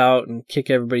 flip out and kick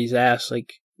everybody's ass,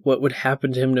 like, what would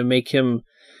happen to him to make him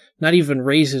not even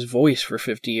raise his voice for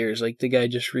 50 years? Like, the guy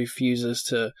just refuses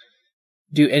to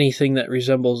do anything that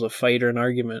resembles a fight or an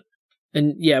argument.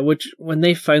 And yeah, when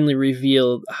they finally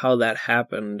revealed how that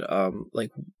happened,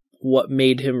 like what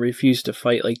made him refuse to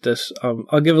fight like this,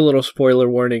 I'll give a little spoiler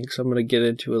warning because I'm going to get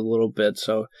into it a little bit.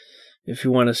 So if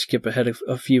you want to skip ahead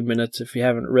a few minutes, if you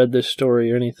haven't read this story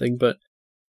or anything, but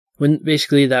when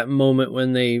basically that moment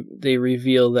when they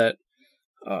reveal that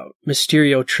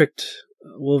Mysterio tricked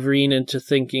Wolverine into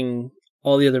thinking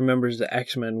all the other members of the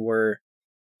X-Men were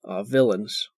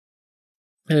villains,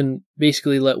 and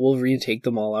basically let Wolverine take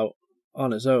them all out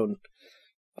on his own.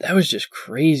 That was just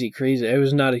crazy. I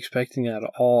was not expecting that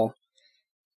at all.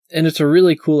 And it's a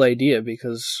really cool idea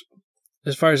because,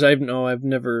 as far as I know, I've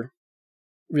never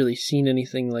really seen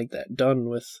anything like that done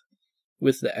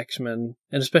with the X-Men,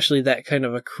 and especially that kind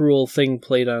of a cruel thing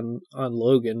played on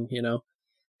Logan,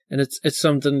 And it's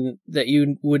something that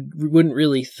you wouldn't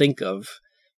really think of,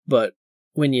 but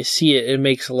when you see it, it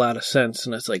makes a lot of sense,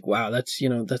 and it's like, wow, that's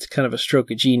kind of a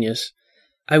stroke of genius.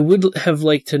 I would have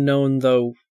liked to known,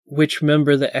 though, which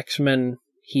member of the X-Men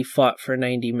he fought for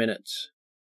 90 minutes,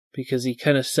 because he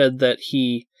kind of said that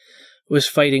he was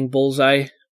fighting Bullseye,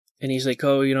 and he's like,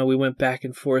 oh, we went back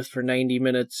and forth for 90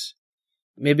 minutes.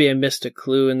 Maybe I missed a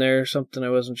clue in there or something. I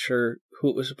wasn't sure who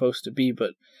it was supposed to be,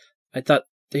 but I thought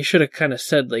they should have kind of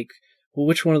said, like, well,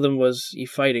 which one of them was he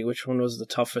fighting? Which one was the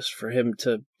toughest for him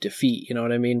to defeat? You know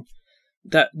what I mean?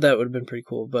 That would have been pretty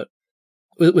cool. But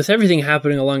with everything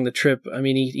happening along the trip, I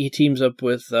mean, he teams up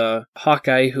with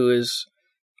Hawkeye, who is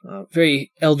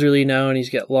very elderly now, and he's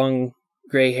got long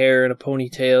gray hair and a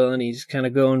ponytail, and he's kind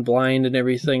of going blind and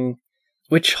everything,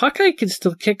 which Hawkeye could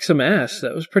still kick some ass.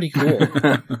 That was pretty cool.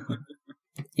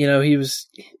 He was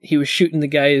shooting the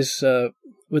guys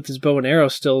with his bow and arrow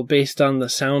still based on the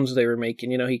sounds they were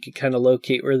making. He could kind of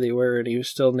locate where they were, and he was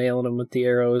still nailing them with the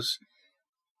arrows,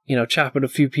 chopping a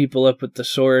few people up with the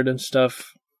sword and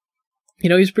stuff.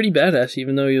 He's pretty badass,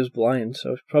 even though he was blind,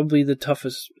 so probably the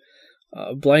toughest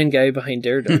blind guy behind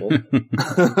Daredevil.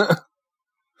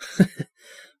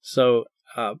 So,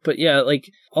 but yeah, like,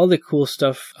 all the cool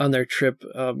stuff on their trip,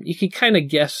 you can kind of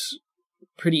guess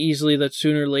pretty easily that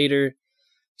sooner or later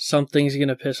something's going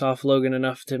to piss off Logan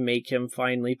enough to make him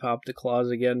finally pop the claws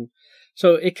again.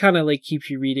 So it kind of like keeps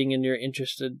you reading, and you're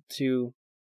interested to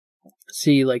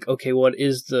see, like, okay, what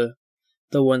is the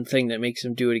one thing that makes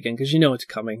him do it again? Because it's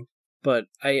coming. But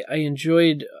I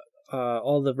enjoyed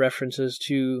all the references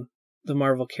to the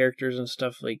Marvel characters and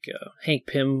stuff, like Hank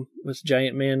Pym was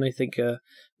Giant Man. I think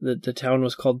the town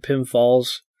was called Pym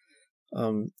Falls.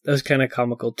 That was kind of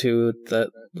comical too, that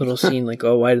little scene, like,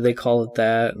 oh, why do they call it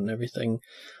that, and everything.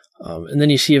 And then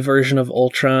you see a version of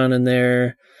Ultron in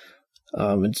there.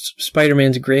 It's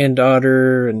Spider-Man's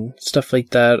granddaughter and stuff like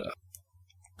that.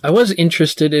 I was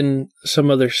interested in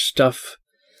some other stuff,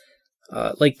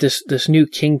 like this new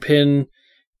Kingpin,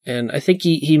 and I think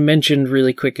he mentioned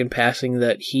really quick in passing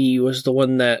that he was the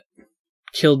one that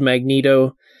killed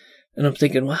Magneto, And I'm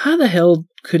thinking, well, how the hell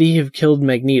could he have killed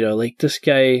Magneto? Like, this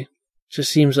guy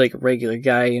just seems like a regular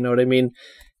guy, you know what I mean?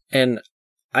 And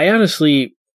I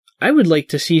would like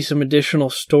to see some additional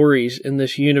stories in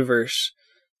this universe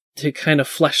to kind of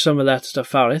flesh some of that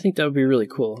stuff out. I think that would be really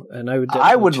cool. And I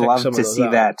would love to see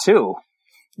that too.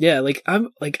 Yeah, I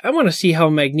want to see how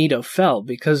Magneto fell,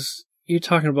 because you're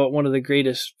talking about one of the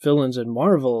greatest villains in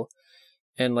Marvel,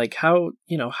 and like how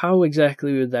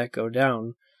exactly would that go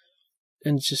down?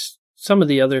 And just some of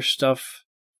the other stuff,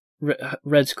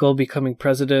 Red Skull becoming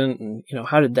president, and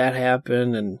how did that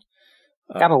happen? And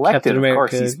got elected, of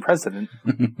course, he's president.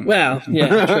 Well,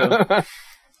 yeah,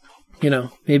 true.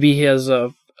 Maybe he has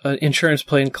an insurance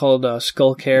plan called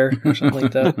Skull Care or something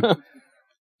like that.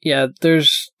 Yeah,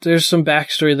 there's some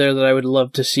backstory there that I would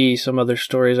love to see. Some other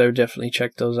stories, I would definitely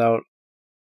check those out.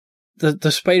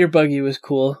 The spider buggy was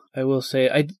cool, I will say.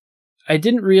 I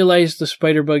didn't realize the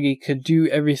spider buggy could do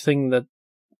everything that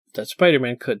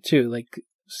Spider-Man could too, like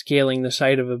scaling the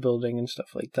side of a building and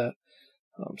stuff like that.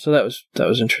 So that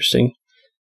was interesting.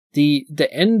 The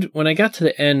end, when I got to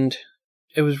the end,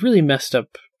 it was really messed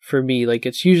up for me. Like,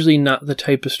 it's usually not the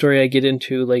type of story I get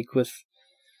into, like with,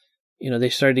 they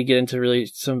started to get into really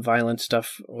some violent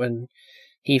stuff when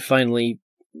he finally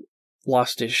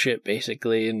lost his shit,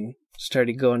 basically, and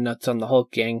started going nuts on the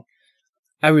Hulk gang.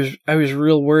 I was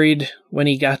real worried when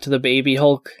he got to the baby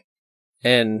Hulk,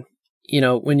 and,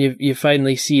 when you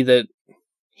finally see that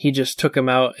he just took him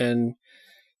out and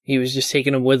he was just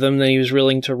taking him with him, then he was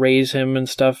willing to raise him and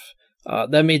stuff.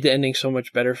 That made the ending so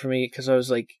much better for me, because I was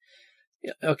like,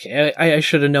 okay, I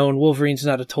should have known Wolverine's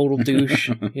not a total douche.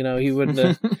 He wouldn't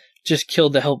have just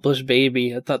killed the helpless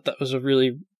baby. I thought that was a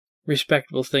really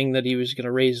respectable thing, that he was going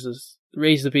to raise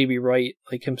the baby right,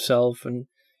 like himself, and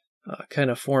kind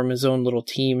of form his own little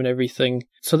team and everything.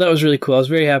 So that was really cool. I was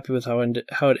very happy with how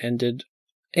it ended.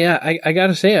 Yeah, I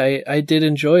gotta say, I did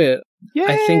enjoy it. Yay!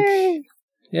 I think,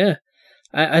 yeah.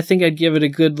 I think I'd give it a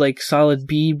good, like, solid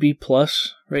B+,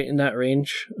 right in that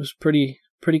range. It was pretty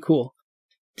cool.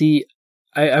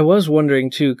 I was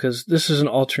wondering, too, because this is an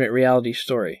alternate reality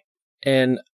story.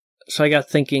 And so I got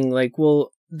thinking, like,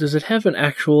 well, does it have an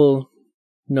actual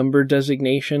number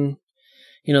designation?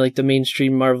 Like the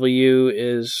mainstream Marvel U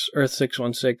is Earth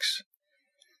 616.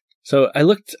 So I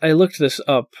looked this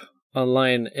up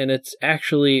online, and it's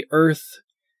actually Earth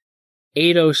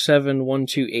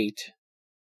 807128.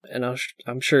 And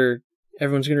I'm sure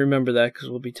everyone's going to remember that, because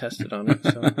we'll be tested on it.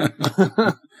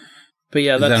 So. But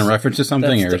yeah, is that a reference to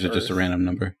something, or is it just a random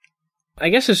number? I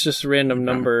guess it's just a random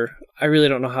number. I really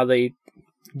don't know how they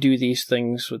do these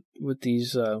things with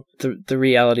these the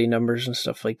reality numbers and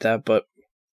stuff like that. But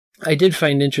I did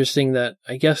find interesting that,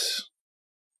 I guess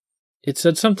it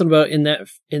said something about in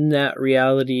that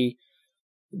reality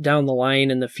down the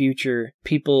line in the future,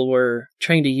 people were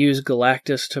trying to use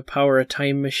Galactus to power a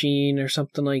time machine or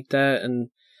something like that, and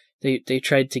they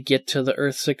tried to get to the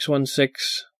Earth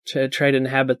 616 to try to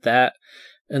inhabit that,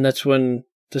 and that's when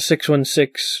the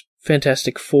 616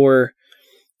 Fantastic Four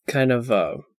kind of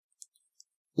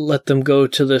let them go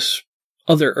to this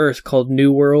other Earth called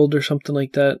New World or something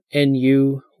like that,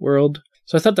 NU World.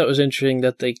 So I thought that was interesting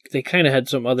that they kind of had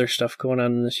some other stuff going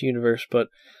on in this universe, but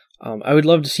I would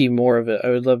love to see more of it. I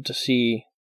would love to see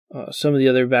some of the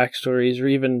other backstories, or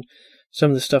even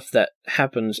some of the stuff that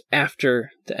happens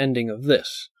after the ending of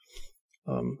this.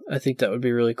 I think that would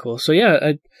be really cool. So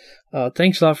yeah,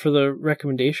 thanks a lot for the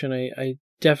recommendation. I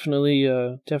definitely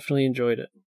enjoyed it.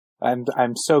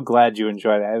 I'm so glad you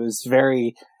enjoyed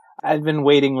it. I've been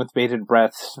waiting with bated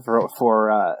breath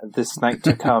for this night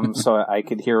to come so I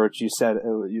could hear what you said.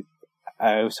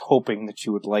 I was hoping that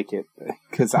you would like it,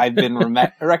 because I've been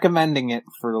recommending it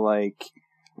for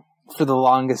the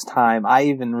longest time. I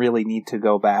even really need to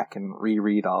go back and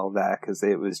reread all of that, because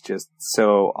it was just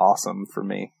so awesome for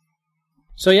me.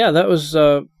 So yeah, that was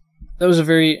a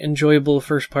very enjoyable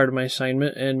first part of my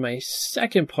assignment, and my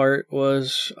second part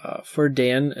was for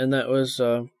Dan, and that was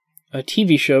a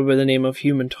TV show by the name of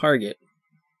Human Target.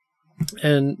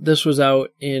 And this was out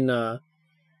in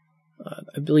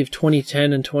I believe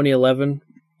 2010 and 2011.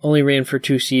 Only ran for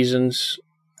 2 seasons.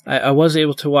 I was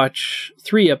able to watch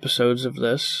 3 episodes of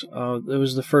this. It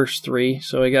was the first 3,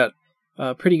 so I got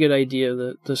a pretty good idea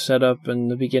of the setup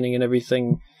and the beginning and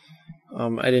everything.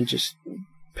 I didn't just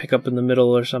pick up in the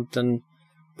middle or something,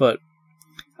 but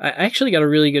I actually got a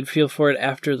really good feel for it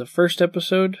after the first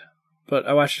episode, but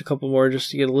I watched a couple more just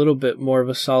to get a little bit more of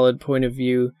a solid point of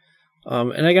view.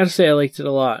 And I gotta say, I liked it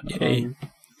a lot.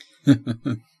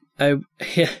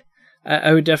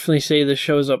 I would definitely say this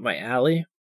show's up my alley.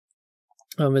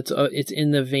 It's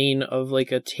in the vein of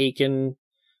like a Taken,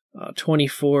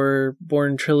 24,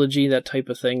 Bourne trilogy, that type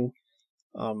of thing.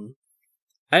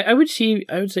 I would say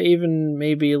even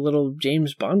maybe a little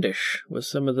James Bondish with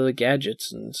some of the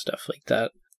gadgets and stuff like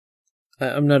that.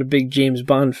 I'm not a big James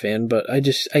Bond fan, but I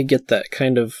get that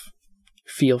kind of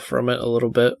feel from it a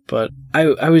little bit. But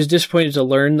I was disappointed to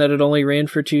learn that it only ran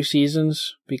for 2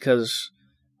 seasons because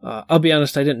I'll be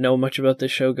honest, I didn't know much about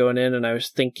this show going in, and I was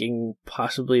thinking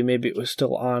possibly maybe it was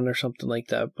still on or something like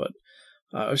that. But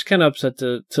I was kind of upset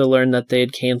to learn that they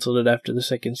had canceled it after the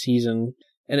 2nd season.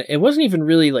 And it wasn't even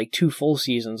really like 2 full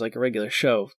seasons like a regular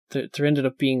show. There ended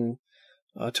up being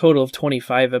a total of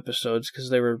 25 episodes because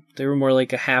they were more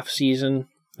like a half season,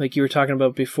 like you were talking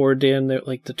about before, Dan. They're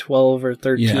like the 12 or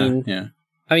 13. Yeah.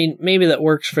 I mean, maybe that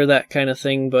works for that kind of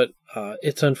thing, but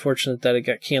it's unfortunate that it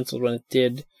got canceled when it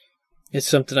did. It's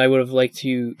something I would have liked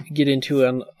to get into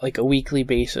on like a weekly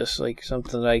basis, like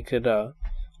something that I could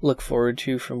look forward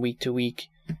to from week to week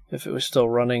if it was still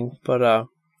running. But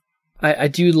I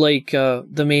do like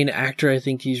the main actor. I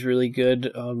think he's really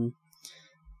good.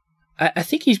 I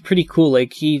think he's pretty cool.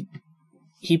 Like he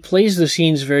plays the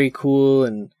scenes very cool,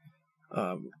 and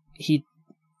I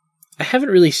haven't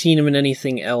really seen him in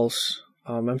anything else.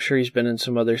 I'm sure he's been in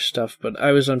some other stuff, but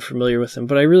I was unfamiliar with him.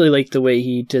 But I really like the way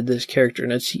he did this character,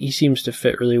 and he seems to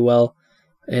fit really well.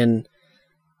 And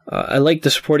I like the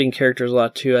supporting characters a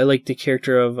lot too. I like the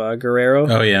character of Guerrero.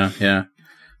 Oh yeah.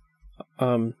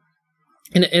 And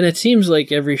it seems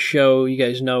like every show, you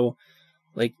guys know,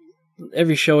 like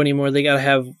every show anymore, they gotta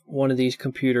have one of these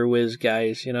computer whiz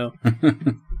guys, you know.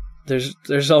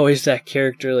 There's always that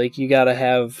character, like you gotta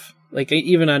have, like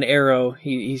even on Arrow,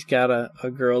 he's got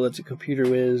a girl that's a computer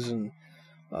whiz, and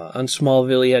on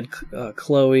Smallville he had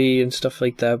Chloe and stuff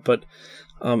like that. But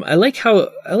I like how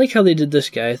they did this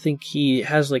guy. I think he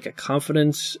has like a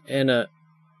confidence and an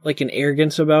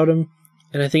arrogance about him,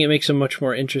 and I think it makes him much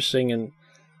more interesting and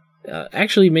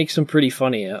actually makes him pretty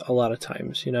funny a lot of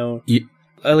times. You know,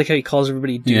 I like how he calls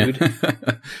everybody dude.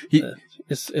 Yeah.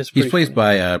 He's played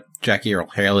by Jackie Earle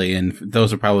Haley, and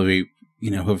those are probably,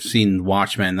 who have seen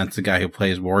Watchmen. That's the guy who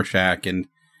plays Rorschach, and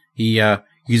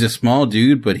he's a small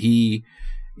dude, but he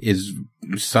is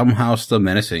somehow still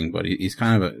menacing. But he's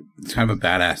kind of a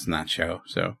badass in that show.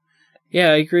 So yeah,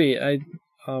 I agree.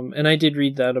 And I did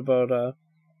read that about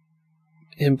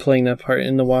him playing that part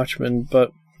in The Watchmen,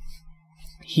 but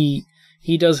he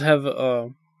does have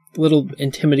a little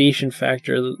intimidation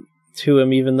factor to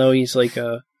him, even though he's like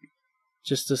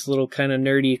just this little kind of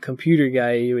nerdy computer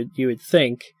guy. You would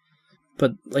think.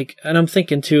 But and I'm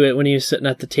thinking to it when he was sitting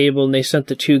at the table and they sent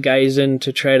the 2 guys in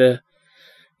to try to,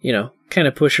 kind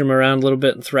of push him around a little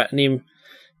bit and threaten him.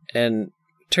 And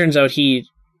turns out he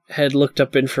had looked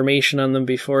up information on them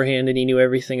beforehand and he knew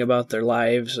everything about their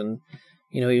lives. And,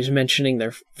 he was mentioning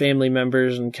their family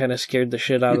members and kind of scared the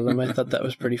shit out of them. I thought that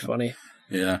was pretty funny.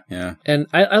 Yeah. And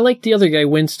I like the other guy,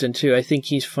 Winston, too. I think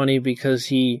he's funny because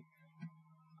he...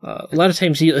 a lot of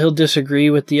times he'll disagree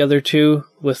with the other 2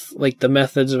 with like the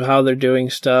methods of how they're doing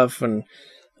stuff, and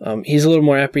he's a little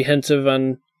more apprehensive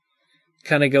on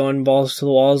kind of going balls to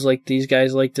the walls like these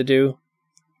guys like to do.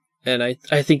 And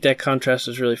I think that contrast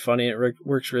is really funny. It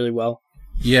works really well.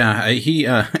 Yeah,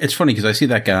 it's funny because I see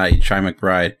that guy, Try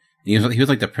McBride. He was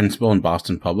like the principal in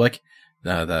Boston Public,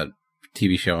 that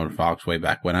TV show on Fox way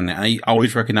back when, and I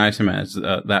always recognize him as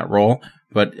that role.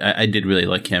 But I did really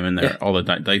like him and all the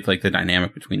the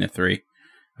dynamic between the 3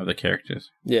 of the characters.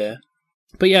 Yeah,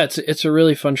 but yeah, it's a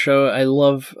really fun show. I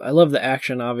love the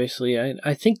action. Obviously,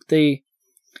 I think they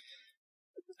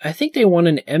won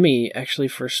an Emmy actually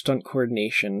for stunt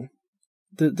coordination.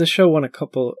 The show won a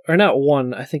couple, or not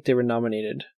one. I think they were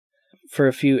nominated for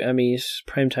a few Emmys,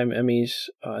 primetime Emmys.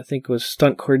 I think it was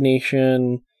stunt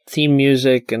coordination, theme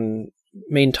music, and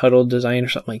main title design or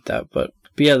something like that. But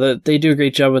yeah, they do a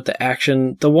great job with the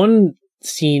action. The one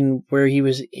scene where he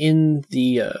was in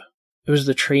it was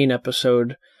the train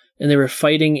episode, and they were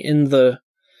fighting in the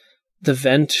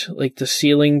vent, like the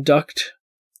ceiling duct,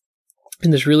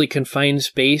 in this really confined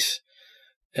space.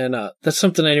 And that's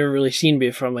something I never really seen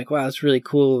before. I'm like, wow, that's really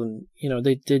cool. And,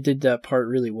 they did that part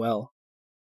really well.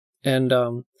 And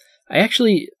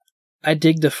I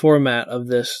dig the format of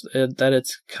this, that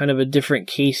it's kind of a different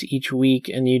case each week,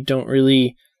 and you don't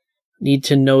really need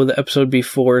to know the episode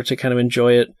before to kind of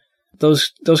enjoy it.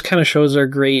 Those kind of shows are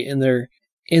great in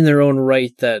their own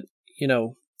right, that,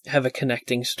 have a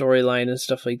connecting storyline and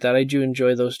stuff like that. I do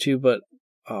enjoy those too, but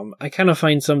I kind of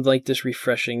find something like this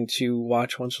refreshing to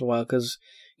watch once in a while, because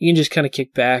you can just kind of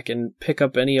kick back and pick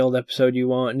up any old episode you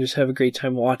want and just have a great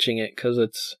time watching it, because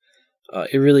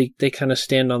they kind of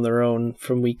stand on their own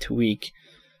from week to week.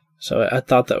 So I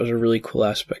thought that was a really cool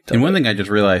aspect of it. And one thing I just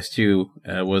realized, too,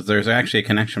 was there's actually a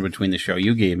connection between the show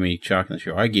you gave me, Chuck, and the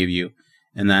show I gave you.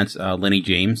 and that's Lenny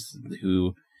James,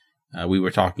 who we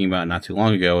were talking about not too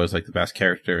long ago as like the best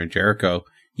character in Jericho.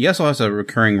 He also has a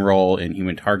recurring role in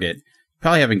Human Target.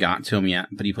 Probably haven't gotten to him yet,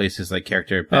 but he plays his like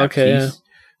character Baptiste,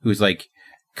 who's like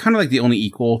kind of like the only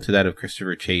equal to that of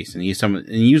Christopher Chase, and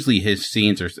usually his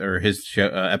scenes or his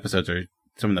episodes are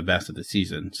some of the best of the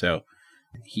season. So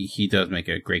he does make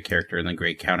a great character and a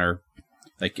great counteract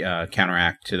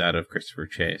to that of Christopher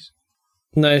Chase.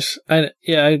 Nice.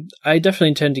 I definitely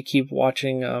intend to keep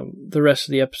watching the rest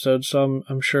of the episodes, so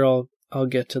I'm sure I'll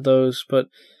get to those. But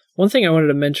one thing I wanted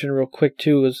to mention real quick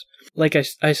too was, like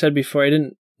I said before, I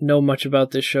didn't know much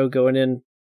about this show going in,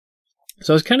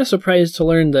 so I was kind of surprised to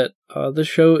learn that the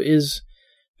show is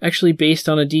actually based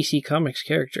on a DC Comics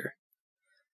character.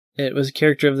 It was a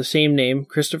character of the same name,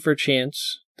 Christopher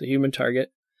Chance, the Human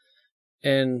Target,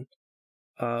 and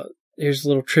here's a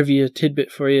little trivia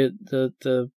tidbit for you.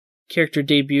 The character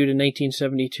debuted in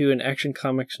 1972 in Action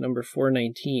Comics number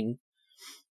 419.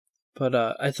 But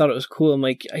I thought it was cool. I'm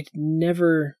like, I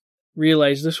never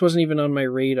realized this wasn't even on my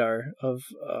radar of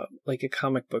like a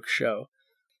comic book show.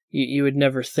 You would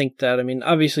never think that. I mean,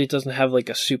 obviously it doesn't have like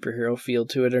a superhero feel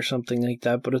to it or something like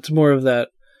that, but it's more of that,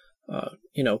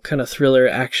 kind of thriller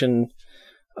action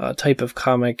type of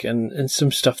comic and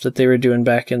some stuff that they were doing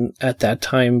back at that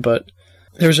time. But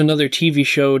there was another TV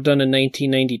show done in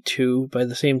 1992 by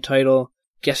the same title.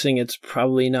 Guessing it's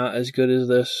probably not as good as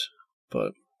this,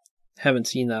 but haven't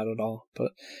seen that at all.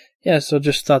 But yeah, so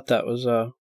just thought that was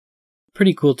a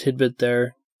pretty cool tidbit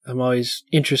there. I'm always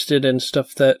interested in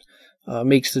stuff that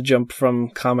makes the jump from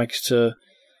comics to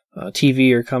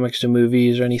TV or comics to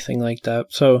movies or anything like that.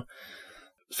 So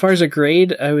as far as a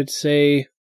grade, I would say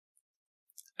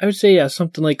yeah,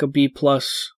 something like a B+.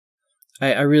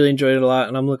 I really enjoyed it a lot,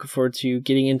 and I'm looking forward to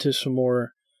getting into some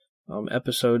more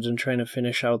episodes and trying to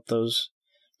finish out those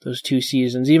 2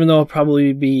 seasons, even though I'll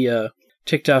probably be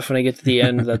ticked off when I get to the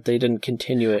end that they didn't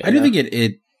continue it. I do think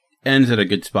it ends at a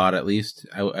good spot, at least,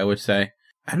 I would say.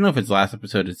 I don't know if it's last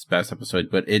episode, it's best episode,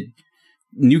 but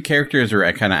new characters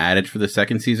are kind of added for the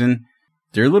second season.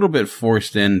 They're a little bit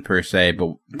forced in, per se,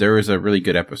 but there was a really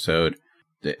good episode.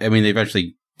 I mean, they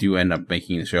eventually do end up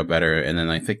making the show better, and then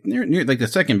I think near like the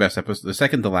second best episode, the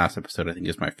second to last episode, I think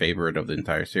is my favorite of the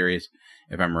entire series,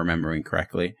 if I'm remembering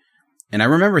correctly. And I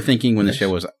remember thinking when the show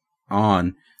was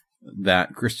on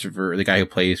that Christopher, the guy who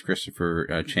plays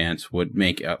Christopher Chance, would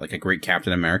make like a great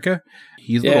Captain America.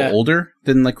 He's a little older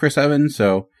than like Chris Evans,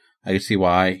 so I can see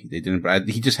why they didn't. But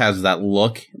he just has that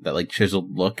look, that like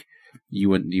chiseled look you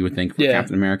would think for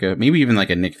Captain America. Maybe even like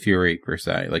a Nick Fury per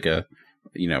se, like a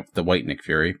the white Nick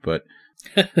Fury. But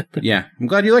yeah, I'm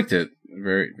glad you liked it.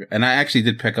 And I actually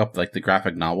did pick up like the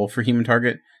graphic novel for Human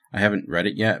Target. I haven't read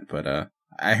it yet, but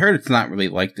I heard it's not really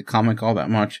like the comic all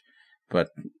that much. But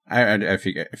I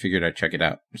figured I'd check it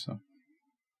out. So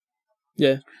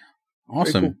yeah,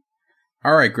 awesome. Cool.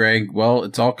 All right, Greg. Well,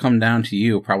 it's all come down to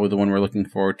you. Probably the one we're looking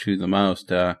forward to the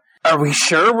most. Are we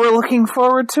sure we're looking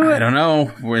forward to it? I don't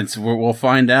know. We'll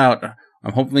find out.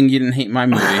 I'm hoping you didn't hate my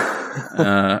movie,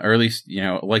 or at least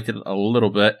liked it a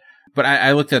little bit. But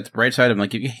I looked at the bright side. I'm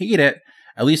like, if you hate it,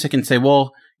 at least I can say,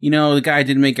 well, the guy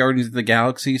didn't make Guardians of the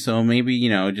Galaxy, so maybe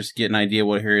just get an idea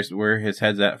where his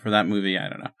head's at for that movie. I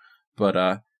don't know.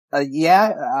 But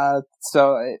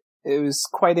so it was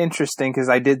quite interesting because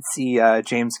I did see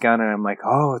James Gunn, and I'm like,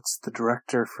 oh, it's the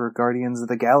director for Guardians of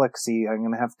the Galaxy. I'm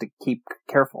gonna have to keep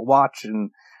careful watch and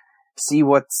see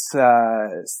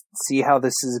see how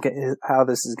this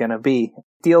is gonna be.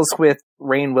 Deals with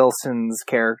Rainn Wilson's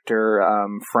character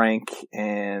Frank,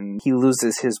 and he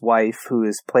loses his wife, who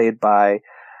is played by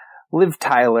Liv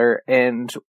Tyler.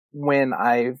 And when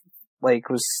I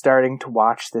was starting to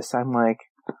watch this, I'm like,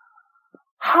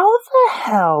 how the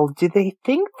hell do they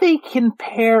think they can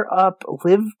pair up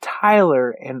Liv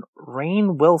Tyler and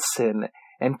Rainn Wilson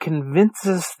and convince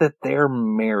us that they're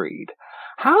married?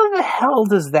 How the hell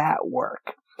does that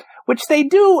work? Which they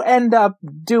do end up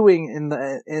doing in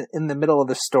the middle of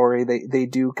the story. They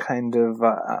do kind of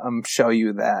show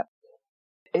you that.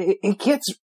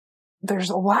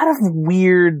 There's a lot of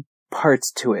weird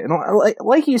parts to it. And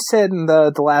like you said in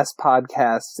the last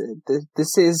podcast,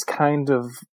 this is kind of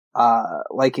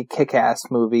like a kick-ass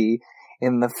movie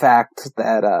in the fact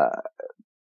that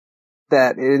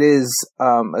it is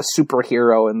a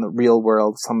superhero in the real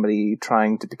world, somebody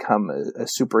trying to become a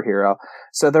superhero.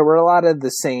 So there were a lot of the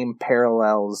same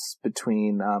parallels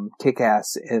between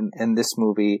Kick-Ass and this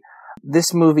movie.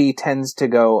 This movie tends to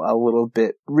go a little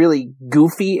bit really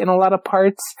goofy in a lot of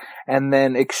parts, and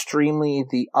then extremely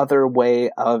the other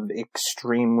way of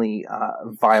extremely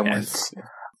violent. Yes.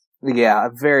 Yeah,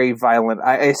 very violent.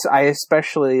 I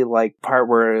especially like part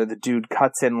where the dude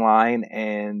cuts in line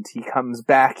and he comes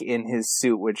back in his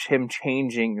suit, which him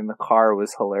changing in the car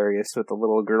was hilarious, with the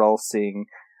little girl seeing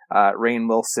Rainn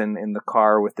Wilson in the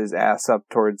car with his ass up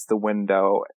towards the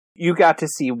window. You got to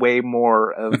see way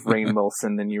more of Rainn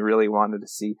Wilson than you really wanted to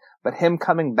see. But him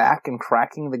coming back and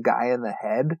cracking the guy in the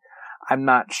head, I'm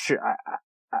not sure.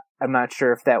 I'm not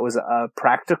sure if that was a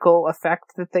practical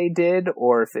effect that they did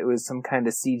or if it was some kind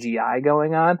of CGI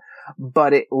going on,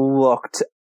 but it looked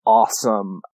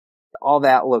awesome. All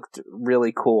that looked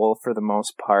really cool for the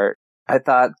most part. I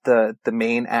thought the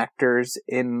main actors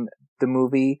in the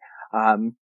movie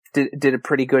did a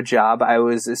pretty good job. I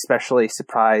was especially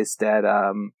surprised at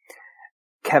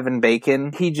Kevin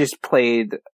Bacon. He just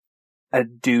played a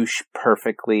douche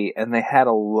perfectly, and they had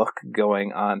a look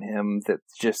going on him that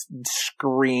just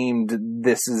screamed,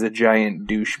 "This is a giant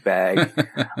douchebag."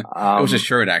 It was a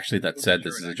shirt actually that said,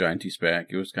 "This is a giant douchebag."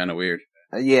 It was kind of weird.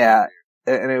 Yeah,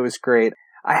 and it was great.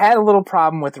 I had a little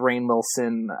problem with Rainn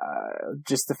Wilson,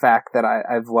 just the fact that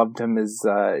I've loved him as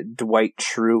Dwight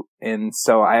Schrute, and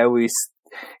so I always,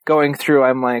 going through,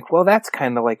 I'm like, well, that's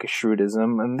kind of like a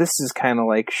Schrutism, and this is kind of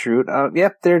like Schrute.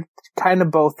 Yep, they're kind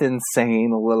of both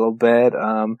insane a little bit,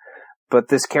 but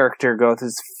this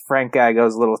Frank guy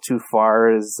goes a little too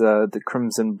far as the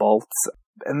Crimson Bolts.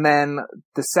 And then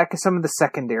some of the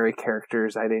secondary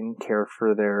characters, I didn't care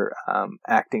for their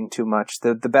acting too much.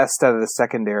 The best out of the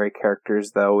secondary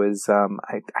characters, though, is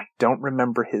I don't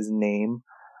remember his name,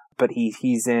 but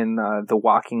he's in The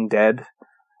Walking Dead.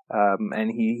 And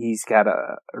he's got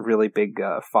a really big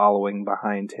following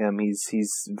behind him.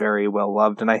 He's very well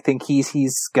loved, and I think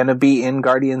he's gonna be in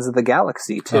Guardians of the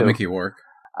Galaxy too. That'll make it work.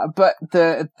 But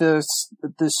the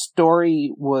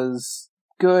story was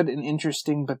good and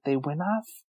interesting, but they went off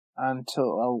onto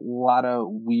a lot of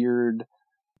weird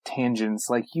tangents.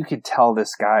 Like, you could tell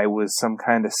this guy was some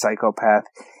kind of psychopath.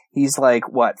 He's like,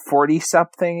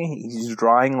 40-something? He's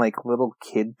drawing, like, little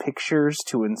kid pictures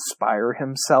to inspire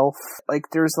himself.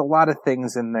 Like, there's a lot of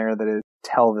things in there that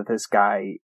tell that this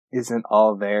guy isn't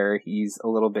all there. He's a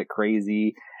little bit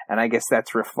crazy. And I guess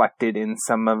that's reflected in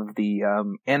some of the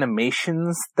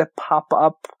animations that pop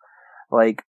up.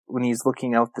 Like, when he's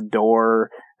looking out the door,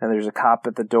 and there's a cop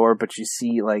at the door, but you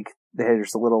see, like,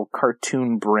 there's a little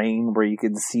cartoon brain where you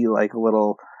can see, like, a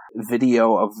little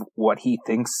video of what he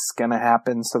thinks is going to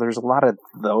happen. So there's a lot of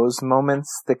those moments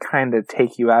that kind of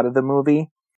take you out of the movie.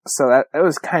 So that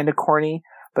was kind of corny.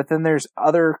 But then there's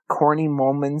other corny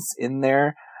moments in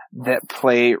there that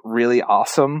play really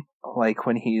awesome. Like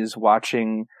when he's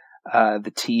watching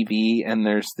the TV and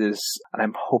there's this, and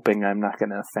I'm hoping I'm not going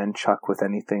to offend Chuck with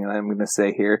anything that I'm going to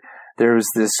say here. There's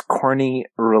this corny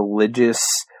religious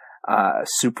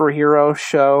superhero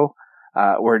show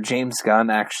where James Gunn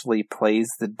actually plays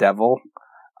the devil.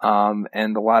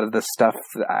 And a lot of the stuff,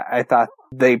 I thought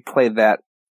they played that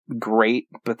great,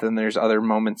 but then there's other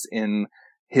moments in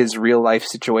his real life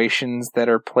situations that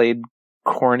are played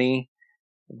corny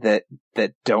that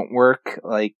don't work,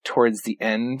 like towards the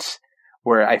end,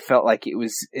 where I felt like it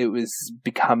was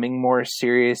becoming more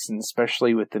serious, and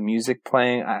especially with the music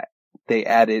playing, they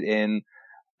added in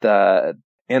the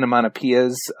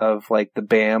onomatopoeias of like the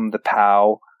bam, the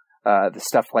pow, the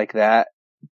stuff like that,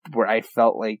 where I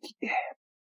felt like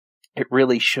it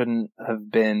really shouldn't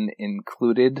have been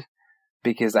included,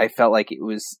 because I felt like it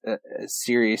was a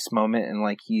serious moment and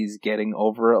like he's getting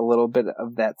over a little bit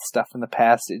of that stuff in the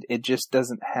past. It just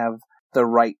doesn't have the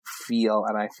right feel,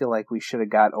 and I feel like we should have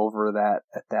got over that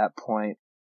at that point.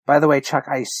 By the way, Chuck,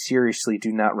 I seriously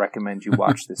do not recommend you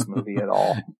watch this movie at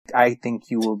all. I think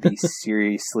you will be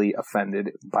seriously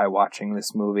offended by watching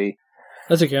this movie.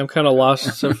 That's okay. I'm kind of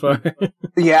lost so far.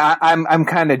 Yeah, I'm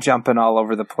kind of jumping all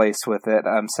over the place with it.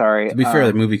 I'm sorry. To be fair,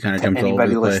 the movie kind of jumps all over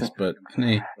the place, but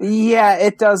yeah,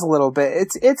 it does a little bit.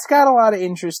 It's got a lot of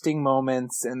interesting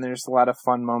moments, and there's a lot of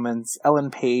fun moments.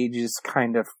 Ellen Page is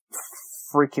kind of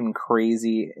freaking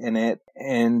crazy in it,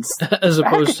 and as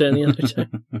opposed to any other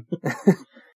time.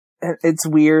 It's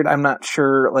weird. I'm not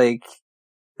sure. Like,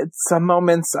 at some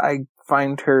moments, I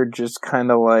find her just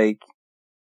kind of like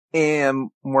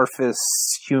amorphous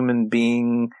human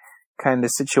being kind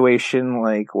of situation,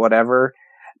 like whatever.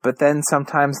 But then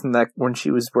sometimes when she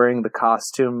was wearing the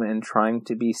costume and trying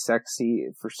to be sexy,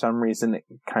 for some reason it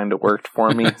kind of worked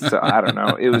for me. So I don't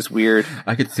know. It was weird.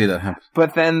 I could see that happen.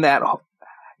 But then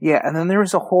and then there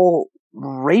was a whole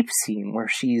rape scene where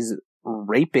she's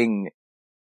raping,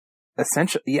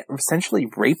 essentially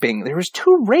raping. There was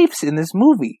 2 rapes in this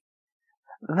movie.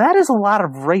 That is a lot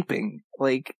of raping.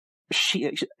 Like,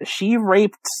 she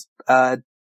raped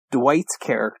Dwight's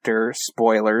character,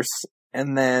 spoilers,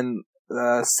 and then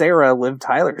Sarah, Liv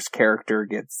Tyler's character,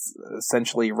 gets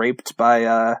essentially raped by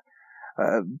a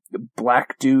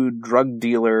black dude drug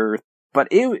dealer. But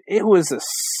it was a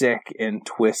sick and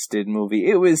twisted movie.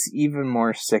 It was even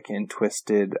more sick and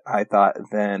twisted, I thought,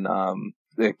 than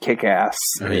Kick-Ass.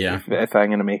 Oh, yeah. If I'm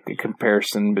going to make a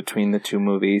comparison between the two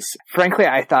movies. Frankly,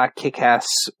 I thought Kick-Ass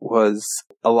was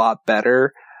a lot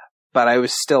better, but I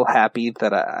was still happy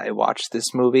that I watched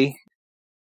this movie.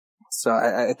 So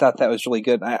I thought that was really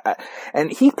good.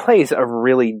 And he plays a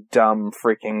really dumb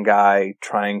freaking guy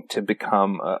trying to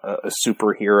become a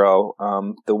superhero.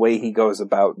 The way he goes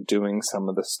about doing some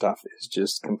of the stuff is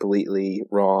just completely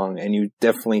wrong. And you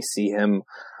definitely see him,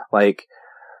 like,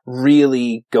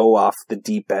 really go off the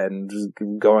deep end,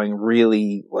 going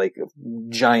really like a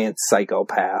giant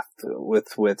psychopath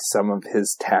with some of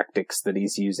his tactics that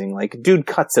he's using. Like, dude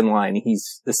cuts in line,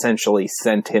 he's essentially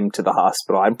sent him to the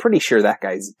hospital. I'm pretty sure that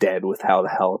guy's dead with how the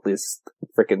hell this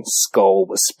freaking skull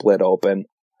was split open.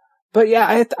 But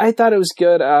yeah, I thought it was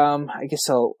good. I guess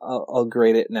I'll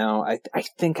grade it now. I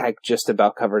think I just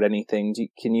about covered anything.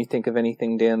 Can you think of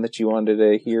anything, Dan, that you wanted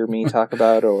to hear me talk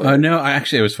about? Or no,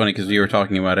 it was funny because you were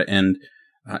talking about it, and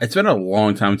it's been a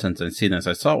long time since I've seen this.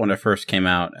 I saw it when it first came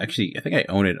out. Actually, I think I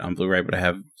own it on Blu-ray, but I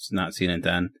have not seen it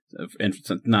then.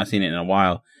 Not seen it in a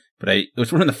while. But it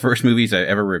was one of the first movies I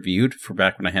ever reviewed for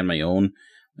back when I had my own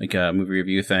like movie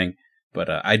review thing. But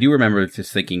I do remember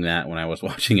just thinking that when I was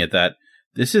watching it, that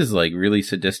this is like really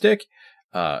sadistic,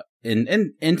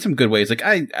 in some good ways. Like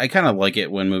I kind of like it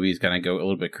when movies kind of go a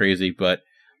little bit crazy, but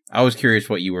I was curious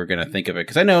what you were going to think of it.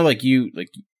 Cause I know like you, like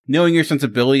knowing your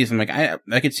sensibilities, I'm like,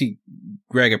 I could see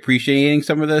Greg appreciating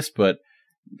some of this, but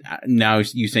now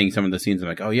you saying some of the scenes, I'm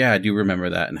like, oh yeah, I do remember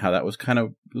that and how that was kind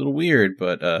of a little weird,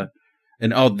 but,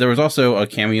 there was also a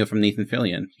cameo from Nathan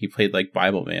Fillion. He played like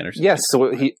Bible Man or something. Yes. So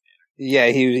he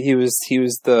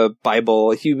was the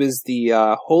Bible. He was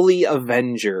the Holy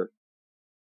Avenger.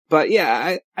 But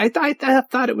yeah, I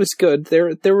thought it was good.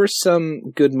 There were some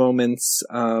good moments.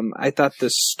 I thought the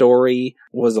story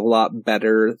was a lot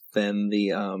better than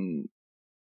the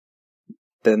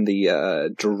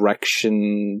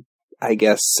direction, I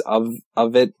guess,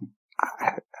 of it.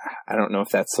 I don't know if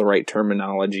that's the right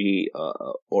terminology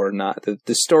or not.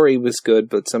 The story was good,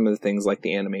 but some of the things like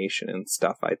the animation and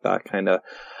stuff, I thought kind of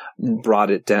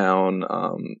brought it down.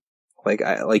 Like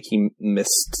he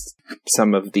missed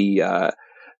some of the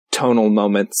tonal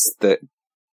moments that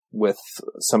with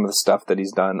some of the stuff that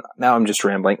he's done. Now I'm just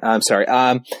rambling. I'm sorry.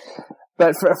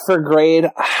 But for grade,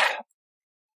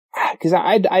 because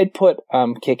I'd put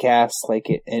Kick-Ass like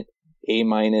an A-,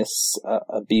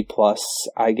 a B+.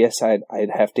 I guess I'd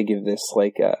have to give this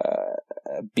like a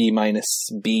B-,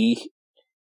 B.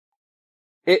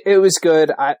 It was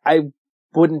good. I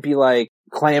wouldn't be like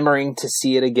clamoring to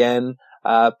see it again,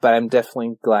 but I'm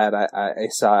definitely glad I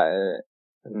saw it.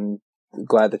 I'm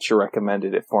glad that you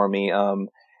recommended it for me.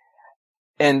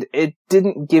 And it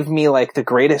didn't give me like the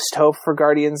greatest hope for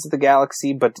Guardians of the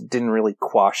Galaxy, but it didn't really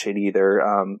quash it either.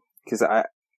 Cause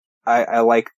I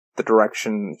like the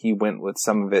direction he went with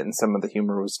some of it, and some of the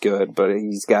humor was good, but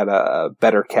he's got a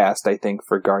better cast, I think,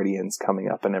 for Guardians coming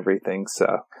up and everything,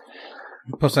 so.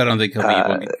 Plus, I don't think he'll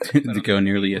be able to go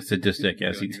nearly as sadistic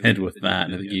as he did with that.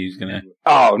 I think he's gonna.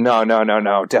 Oh, no.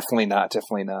 Definitely not.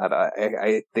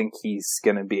 I think he's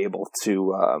gonna be able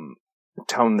to,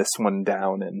 tone this one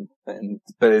down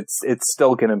but it's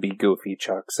still gonna be goofy,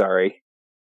 Chuck, sorry.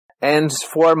 And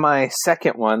for my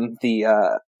second one,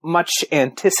 the, much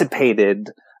anticipated,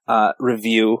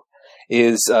 review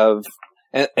is of,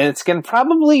 and it's gonna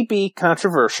probably be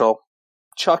controversial.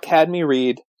 Chuck had me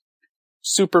read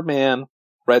Superman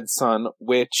Red Son,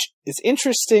 which is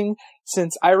interesting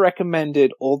since I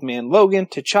recommended Old Man Logan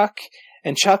to Chuck,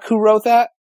 and Chuck, who wrote that?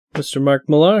 Mr. Mark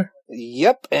Millar.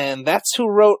 Yep, and that's who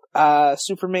wrote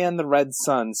Superman the Red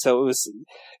Son, so it was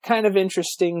kind of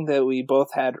interesting that we both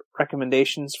had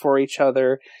recommendations for each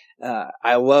other.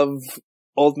 I love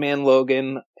Old Man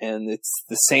Logan, and it's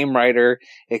the same writer,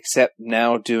 except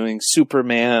now doing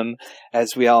Superman,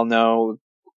 as we all know,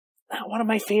 one of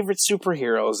my favorite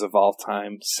superheroes of all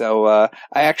time. So I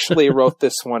actually wrote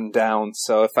this one down,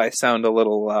 so if I sound a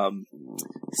little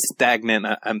stagnant,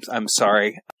 I'm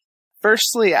sorry.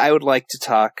 Firstly, I would like to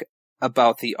talk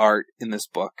about the art in this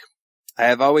book. I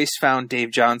have always found Dave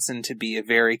Johnson to be a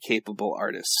very capable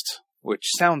artist,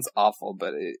 which sounds awful,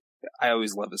 but I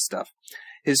always love his stuff.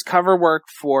 His cover work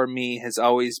for me has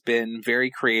always been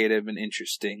very creative and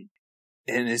interesting,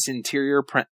 and his interior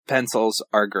pencils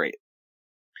are great.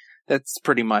 That's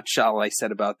pretty much all I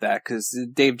said about that, because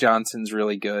Dave Johnson's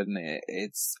really good, and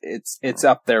it's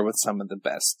up there with some of the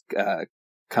best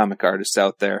comic artists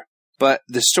out there. But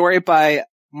the story by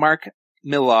Mark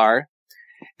Millar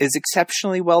is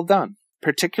exceptionally well done,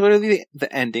 particularly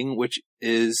the ending, which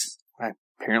is, I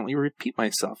apparently repeat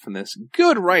myself in this.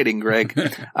 Good writing, Greg.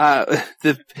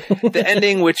 The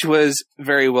ending, which was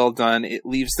very well done, it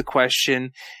leaves the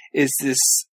question, is this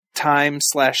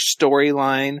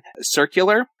time/storyline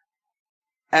circular?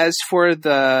 As for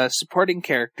the supporting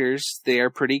characters, they are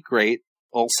pretty great.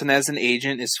 Olsen as an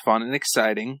agent is fun and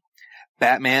exciting.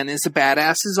 Batman is a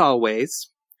badass as always.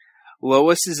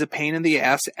 Lois is a pain in the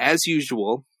ass as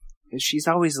usual. She's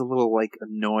always a little,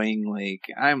 annoying,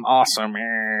 I'm awesome.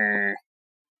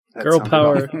 That Girl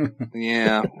power.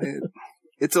 Yeah.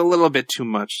 It's a little bit too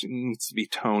much. It needs to be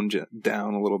toned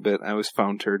down a little bit. I always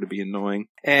found her to be annoying.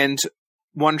 And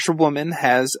Wonder Woman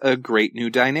has a great new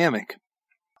dynamic.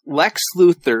 Lex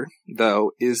Luthor,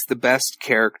 though, is the best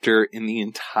character in the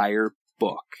entire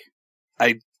book.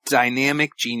 A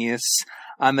dynamic genius.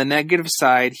 On the negative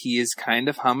side, he is kind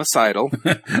of homicidal.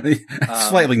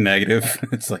 Slightly negative.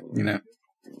 It's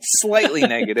Slightly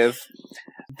negative.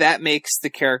 That makes the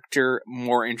character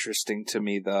more interesting to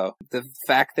me, though. The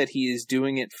fact that he is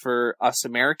doing it for us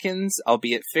Americans,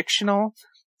 albeit fictional,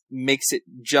 makes it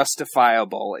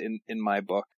justifiable in my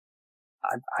book.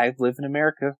 I live in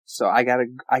America, so I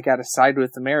gotta side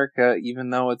with America, even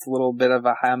though it's a little bit of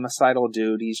a homicidal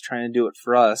dude. He's trying to do it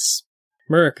for us.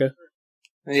 America.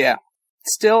 Yeah.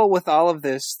 Still, with all of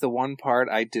this, the one part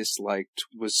I disliked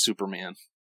was Superman.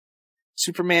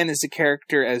 Superman is a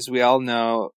character, as we all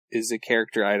know, is a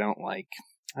character I don't like.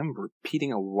 I'm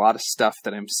repeating a lot of stuff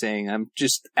that I'm saying. I'm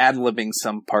just ad-libbing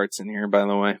some parts in here, by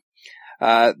the way.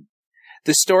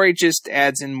 The story just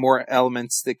adds in more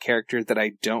elements to the character that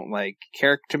I don't like.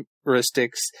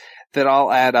 Characteristics that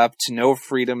all add up to no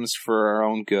freedoms for our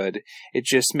own good. It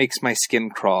just makes my skin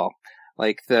crawl.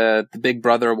 Like the big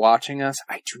brother watching us,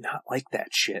 I do not like that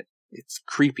shit. It's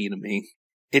creepy to me.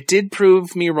 It did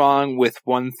prove me wrong with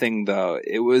one thing, though.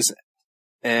 It was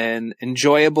an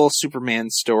enjoyable Superman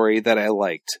story that I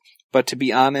liked. But to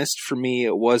be honest, for me,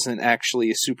 it wasn't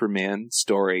actually a Superman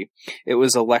story. It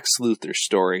was a Lex Luthor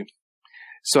story.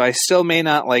 So I still may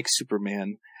not like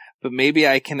Superman, but maybe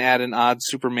I can add an odd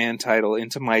Superman title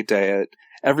into my diet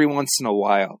every once in a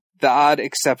while. The odd,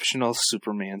 exceptional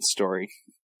Superman story.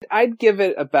 I'd give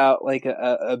it about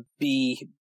a B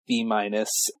minus.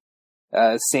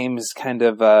 Same as kind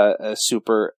of a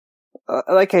super.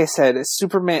 Like I said,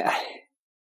 Superman.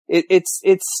 It's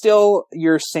still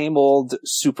your same old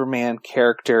Superman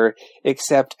character,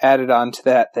 except added on to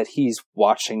that he's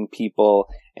watching people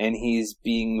and he's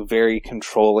being very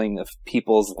controlling of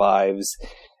people's lives.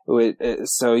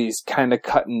 So he's kind of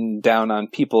cutting down on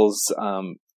people's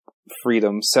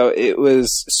freedom. So it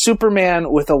was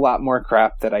Superman with a lot more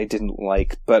crap that I didn't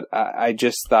like, but I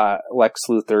just thought Lex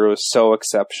Luthor was so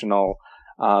exceptional,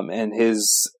 and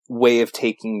his way of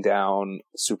taking down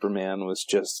Superman was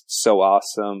just so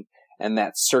awesome. And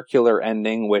that circular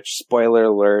ending, which, spoiler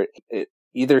alert, it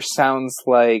either sounds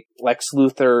like Lex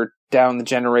Luthor down the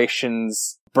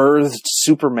generations birthed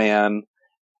Superman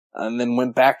and then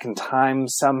went back in time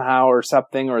somehow or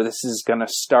something, or this is going to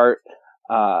start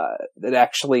that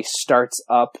actually starts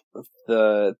up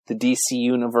the DC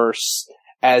universe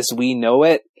as we know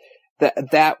it.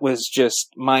 That was just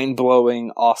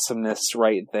mind-blowing awesomeness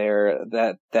right there.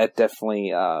 That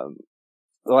definitely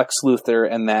Lex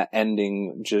Luthor and that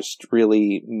ending just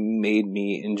really made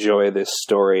me enjoy this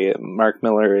story. Mark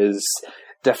Millar is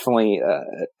definitely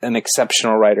an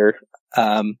exceptional writer.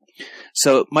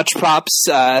 So much props.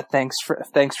 Thanks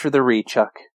for the read,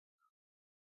 Chuck.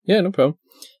 Yeah, no problem.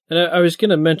 And I was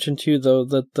going to mention, too, though,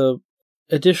 that the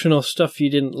additional stuff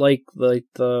you didn't like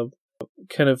the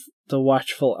kind of the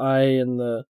watchful eye and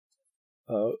the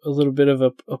a little bit of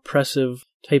a oppressive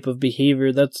type of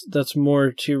behavior, that's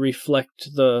more to reflect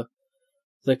the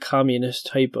communist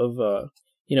type of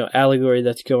allegory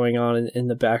that's going on in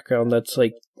the background. That's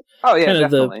like, oh yeah, kind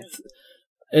of definitely.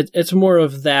 It's more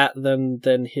of that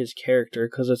than his character,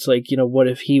 because it's like, what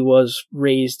if he was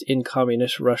raised in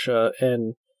communist Russia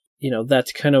and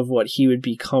that's kind of what he would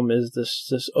become, is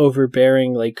this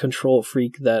overbearing, control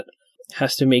freak that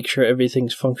has to make sure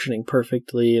everything's functioning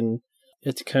perfectly. And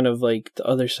it's kind of like the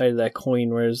other side of that coin,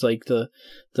 whereas the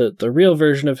real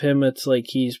version of him, it's like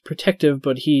he's protective,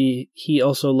 but he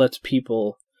also lets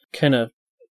people kind of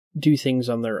do things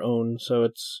on their own. So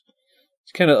it's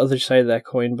kind of the other side of that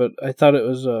coin, but I thought it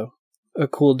was a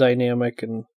cool dynamic,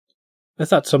 and I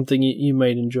thought something you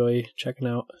might enjoy checking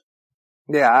out.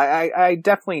 Yeah, I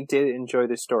definitely did enjoy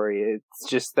the story. It's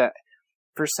just that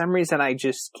for some reason I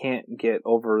just can't get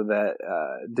over that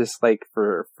dislike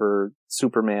for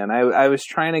Superman. I was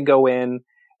trying to go in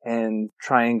and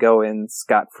try and go in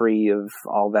scot-free of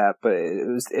all that. But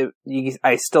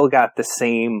I still got the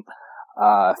same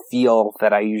feel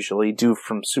that I usually do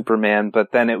from Superman,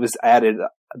 but then it was had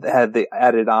the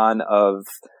added on of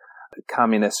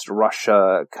communist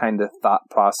Russia kind of thought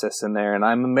process in there. And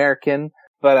I'm American,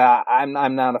 but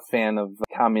I'm not a fan of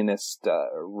communist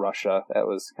Russia. That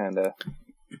was kind of...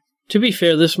 To be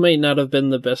fair, this might not have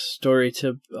been the best story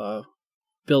to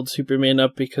build Superman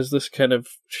up, because this kind of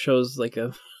shows like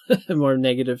a more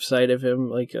negative side of him,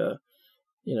 like a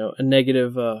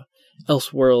negative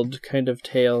Elseworld kind of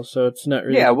tale. So it's not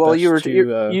really. Yeah, well, you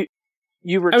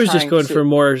were I was just going for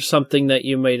more something that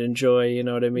you might enjoy. You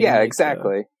know what I mean? Yeah, like,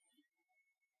 exactly.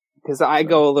 Because I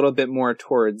go a little bit more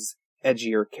towards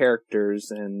edgier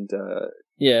characters and.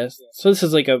 Yeah, so this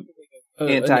is like an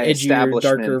edgier,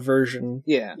 darker version.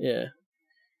 Yeah. Yeah.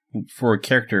 For a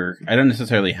character, I don't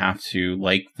necessarily have to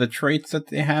like the traits that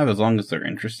they have, as long as they're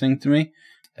interesting to me.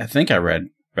 I think I read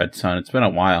Red Sun. It's been a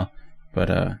while, but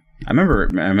I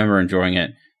remember enjoying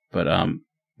it. But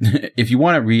if you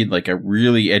want to read like a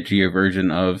really edgier version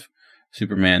of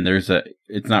Superman,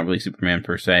 it's not really Superman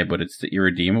per se, but it's the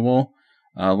Irredeemable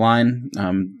line.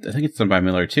 I think it's done by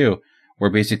Miller too, where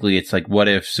basically it's like, what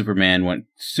if Superman went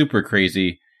super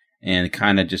crazy and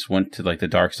kind of just went to like the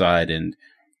dark side, and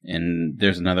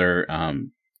there's another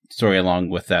story along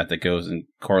with that goes in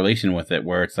correlation with it,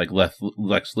 where it's like Lex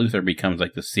Luthor becomes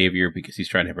like the savior because he's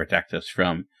trying to protect us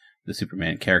from the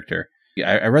Superman character.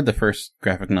 I read the first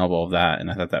graphic novel of that,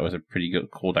 and I thought that was a pretty good,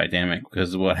 cool dynamic,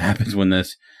 because of what happens when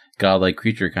this godlike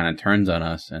creature kind of turns on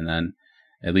us, and then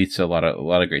it leads to a lot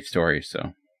of great stories.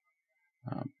 So,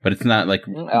 but it's not like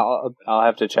I'll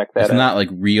have to check that. It's not like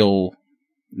real.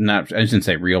 I shouldn't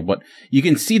say real, but you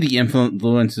can see the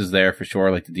influences there for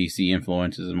sure, like the DC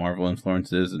influences and Marvel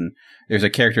influences. And there's a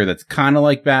character that's kind of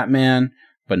like Batman,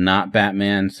 but not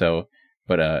Batman. So,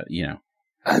 but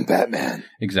I'm Batman.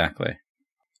 Exactly.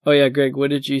 Oh yeah, Greg, what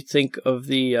did you think of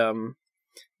the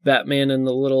Batman in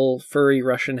the little furry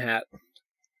Russian hat?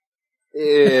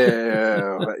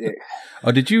 Ew.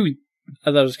 Oh, did you?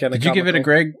 I thought it was kind of. Did you give it a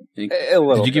Greg? A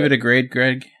little. Did you give it a grade,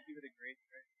 Greg?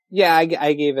 Yeah, I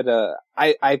gave it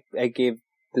I gave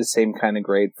the same kind of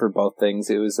grade for both things.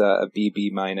 It was a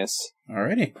BB minus.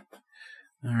 Alrighty.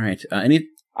 All right.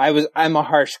 I'm a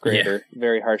harsh grader,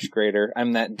 very harsh grader.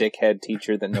 I'm that dickhead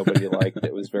teacher that nobody liked.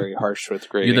 That was very harsh with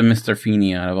grading. You're the Mr.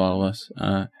 Feeney out of all of us.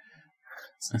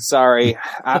 Sorry,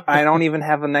 I don't even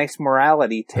have a nice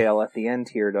morality tale at the end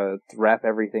here to wrap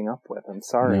everything up with. I'm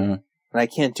sorry. No. And I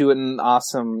can't do it in an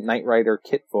awesome Knight Rider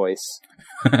Kit voice.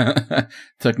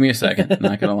 Took me a second,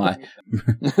 not going to lie.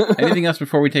 Anything else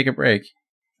before we take a break?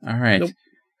 All right. Nope.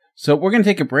 So we're going to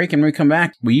take a break, and when we come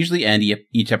back, we usually end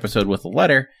each episode with a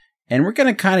letter, and we're going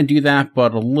to kind of do that,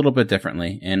 but a little bit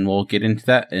differently, and we'll get into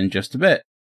that in just a bit.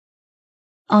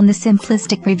 On the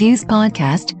Simplistic Reviews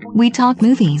podcast, we talk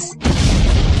movies.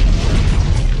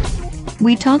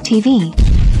 We talk TV.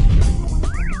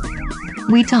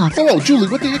 We talk. Hello, Julie,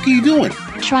 what the heck are you doing?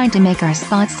 Trying to make our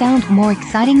spots sound more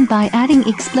exciting by adding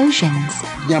explosions.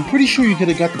 Yeah, I'm pretty sure you could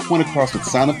have got the point across with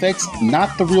sound effects,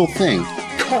 not the real thing.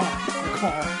 Car.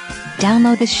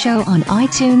 Download this show on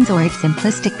iTunes or at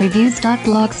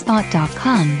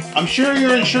simplisticreviews.blogspot.com. I'm sure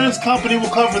your insurance company will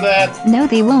cover that. No,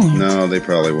 they won't. No, they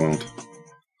probably won't.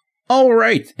 All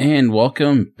right, and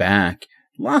welcome back.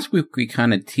 Last week we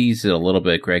kind of teased it a little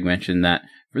bit. Greg mentioned that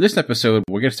for this episode,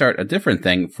 we're going to start a different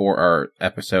thing for our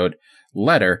episode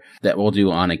letter that we'll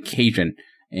do on occasion.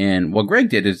 And what Greg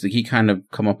did is he kind of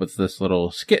come up with this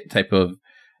little skit type of,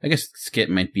 I guess skit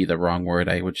might be the wrong word,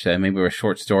 I would say, maybe a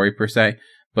short story per se.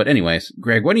 But anyways,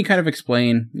 Greg, why don't you kind of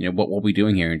explain, what we'll be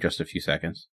doing here in just a few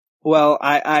seconds? Well,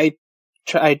 I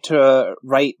tried to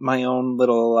write my own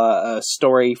little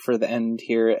story for the end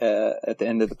here at the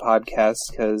end of the podcast,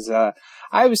 because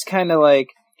I was kind of like,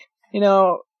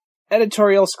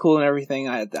 editorial school and everything.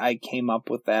 I came up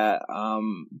with that,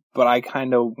 but I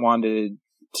kind of wanted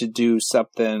to do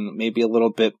something maybe a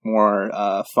little bit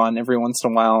more fun every once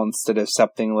in a while instead of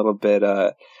something a little bit.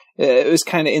 It was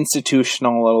kind of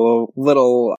institutional, a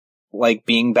little like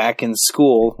being back in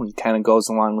school. It kind of goes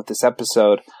along with this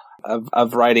episode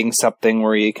of writing something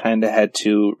where you kind of had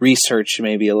to research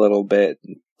maybe a little bit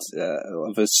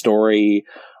of a story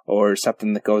or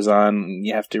something that goes on.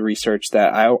 You have to research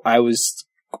that. I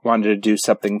wanted to do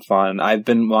something fun. I've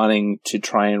been wanting to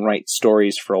try and write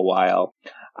stories for a while.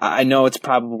 I know it's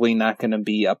probably not going to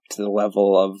be up to the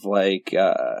level of like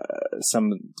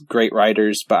some great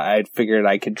writers, but I figured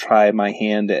I could try my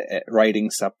hand at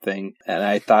writing something, and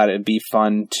I thought it'd be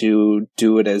fun to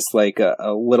do it as like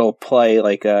a little play,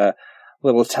 like a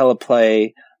little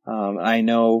teleplay I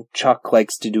know Chuck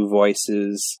likes to do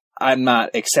voices. I'm not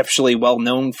exceptionally well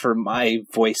known for my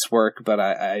voice work, but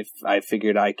I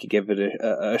figured I could give it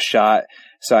a shot.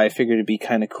 So I figured it'd be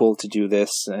kind of cool to do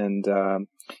this. And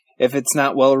if it's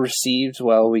not well received,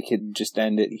 well, we could just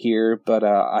end it here. But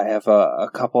I have a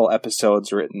couple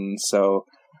episodes written, so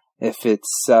if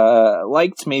it's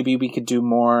liked, maybe we could do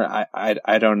more.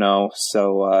 I don't know.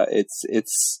 So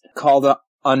it's called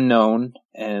Unknown,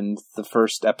 and the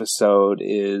first episode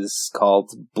is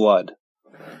called Blood.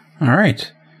 All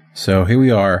right. So here we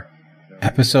are,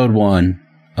 episode 1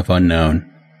 of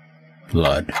Unknown,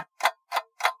 Blood.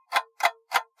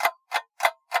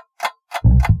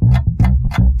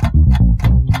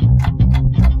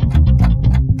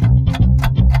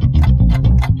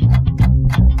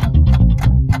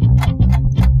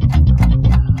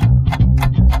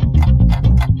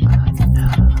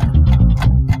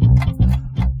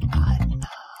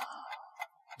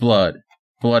 Blood.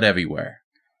 Blood everywhere.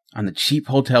 On the cheap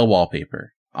hotel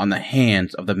wallpaper. On the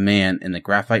hands of the man in the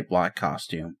graphite black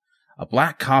costume. A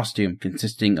black costume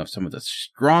consisting of some of the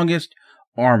strongest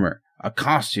armor. A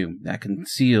costume that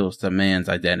conceals the man's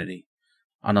identity.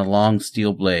 On a long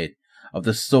steel blade of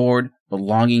the sword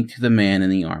belonging to the man in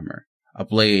the armor. A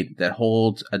blade that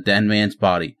holds a dead man's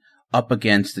body up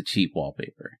against the cheap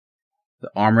wallpaper.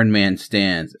 The armored man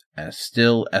stands as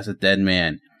still as a dead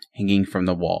man hanging from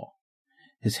the wall.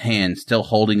 His hand still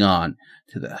holding on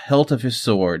to the hilt of his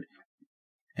sword,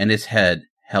 and his head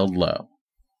held low.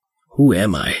 Who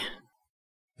am I?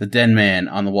 The dead man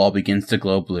on the wall begins to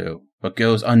glow blue, but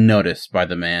goes unnoticed by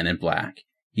the man in black.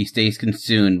 He stays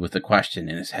consumed with the question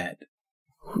in his head.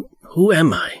 Who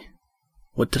am I?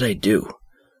 What did I do?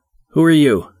 Who are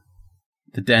you?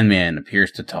 The dead man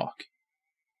appears to talk.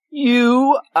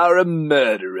 You are a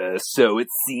murderer, so it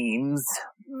seems.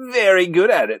 Very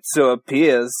good at it, so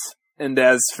appears. And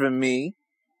as for me,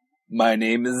 my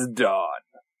name is Dawn.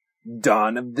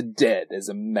 Dawn of the Dead, as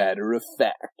a matter of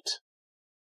fact.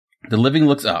 The living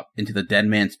looks up into the dead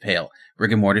man's pale,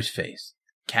 rigor mortis face,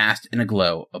 cast in a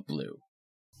glow of blue.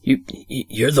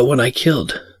 You're the one I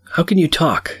killed. How can you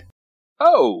talk?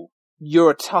 Oh,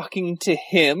 you're talking to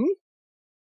him?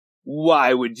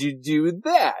 Why would you do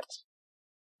that?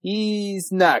 He's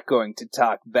not going to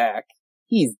talk back.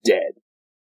 He's dead.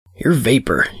 You're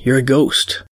vapor. You're a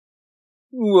ghost.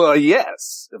 Well,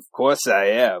 yes, of course I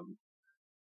am.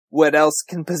 What else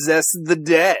can possess the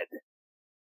dead?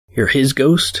 You're his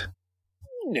ghost?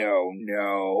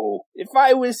 No. If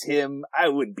I was him, I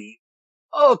would be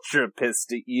ultra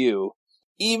pissed at you,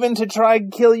 even to try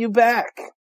and kill you back.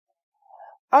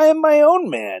 I am my own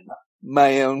man,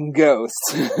 my own ghost.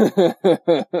 Do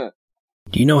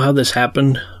you know how this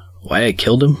happened? Why I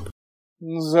killed him?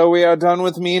 So we are done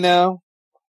with me now?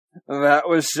 That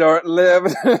was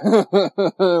short-lived.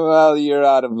 Well, you're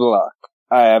out of luck.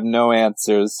 I have no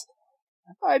answers.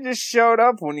 I just showed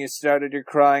up when you started your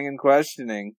crying and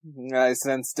questioning. I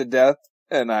sensed a death,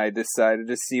 and I decided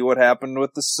to see what happened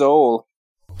with the soul.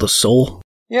 The soul?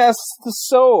 Yes, the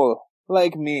soul.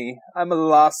 Like me, I'm a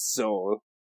lost soul.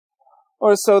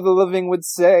 Or so the living would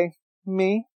say.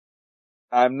 Me?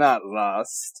 I'm not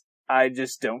lost. I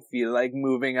just don't feel like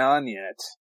moving on yet.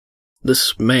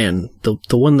 This man,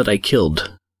 the one that I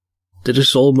killed, did his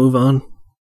soul move on?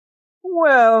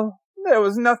 Well, there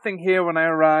was nothing here when I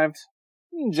arrived.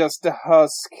 Just a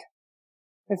husk.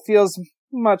 It feels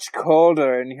much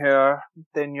colder in here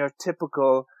than your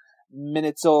typical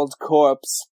minutes-old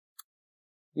corpse.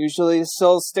 Usually the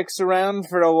soul sticks around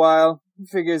for a while,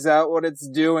 figures out what it's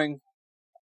doing.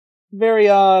 Very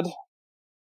odd.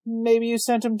 Maybe you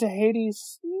sent him to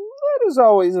Hades. That is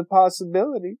always a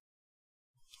possibility.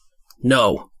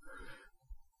 No.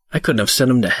 I couldn't have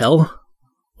sent him to hell.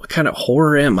 What kind of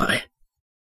horror am I?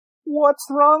 What's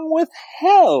wrong with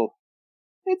hell?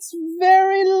 It's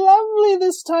very lovely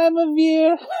this time of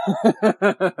year.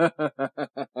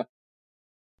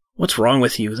 What's wrong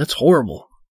with you? That's horrible.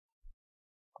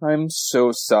 I'm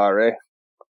so sorry.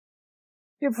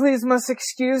 You please must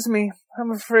excuse me.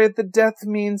 I'm afraid that death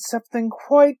means something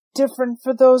quite different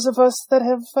for those of us that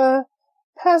have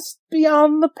passed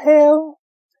beyond the pale.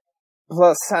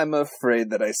 Plus, I'm afraid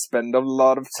that I spend a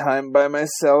lot of time by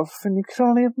myself, and you can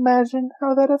only imagine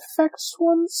how that affects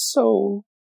one's soul.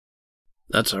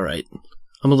 That's all right.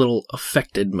 I'm a little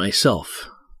affected myself.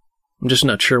 I'm just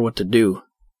not sure what to do.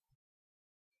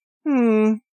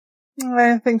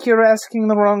 I think you're asking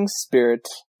the wrong spirit.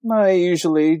 I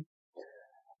usually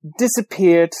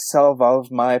disappear to solve all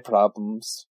of my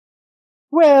problems.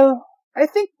 Well, I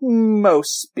think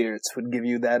most spirits would give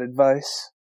you that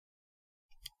advice.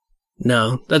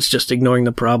 No, that's just ignoring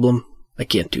the problem. I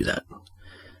can't do that.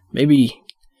 Maybe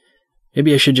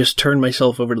Maybe I should just turn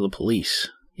myself over to the police.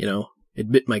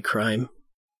 Admit my crime.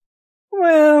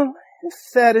 Well, if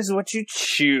that is what you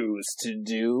choose to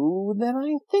do, then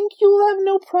I think you'll have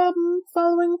no problem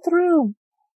following through.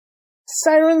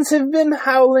 Sirens have been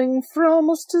howling for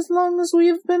almost as long as we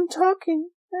have been talking,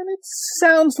 and it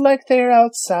sounds like they're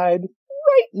outside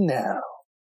right now.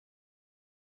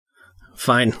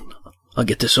 Fine. I'll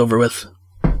get this over with.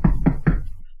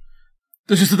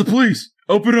 This is the police!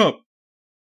 Open up!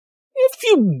 If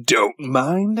you don't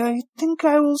mind, I think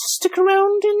I will stick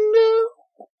around and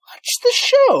watch the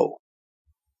show.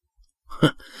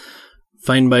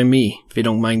 Fine by me, if you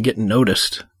don't mind getting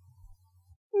noticed.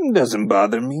 Doesn't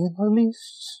bother me in the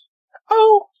least.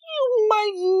 Oh, you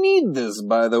might need this,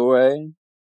 by the way.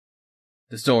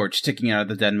 The sword sticking out of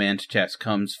the dead man's chest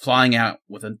comes flying out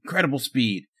with incredible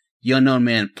speed. The unknown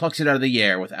man plucks it out of the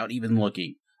air without even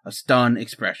looking. A stunned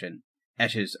expression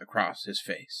etches across his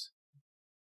face.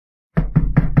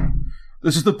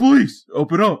 This is the police!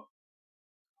 Open up!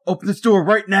 Open this door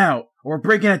right now, or we're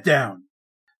breaking it down!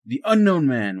 The unknown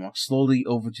man walks slowly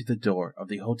over to the door of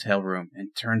the hotel room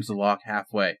and turns the lock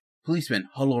halfway. Policemen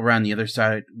huddle around the other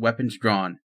side, weapons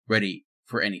drawn, ready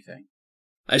for anything.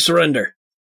 I surrender.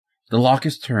 The lock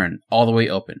is turned all the way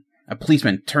open. A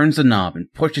policeman turns the knob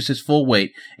and pushes his full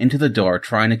weight into the door,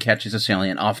 trying to catch his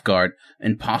assailant off guard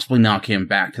and possibly knock him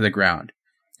back to the ground.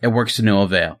 It works to no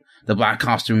avail. The black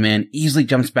costume man easily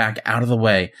jumps back out of the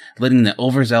way, letting the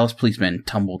overzealous policeman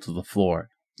tumble to the floor.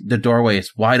 The doorway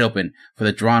is wide open for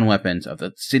the drawn weapons of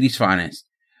the city's finest.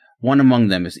 One among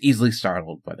them is easily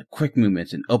startled by the quick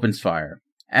movements and opens fire,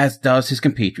 as does his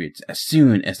compatriots as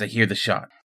soon as they hear the shot.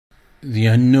 The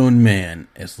unknown man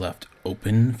is left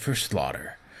open for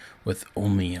slaughter, with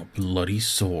only a bloody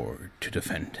sword to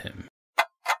defend him.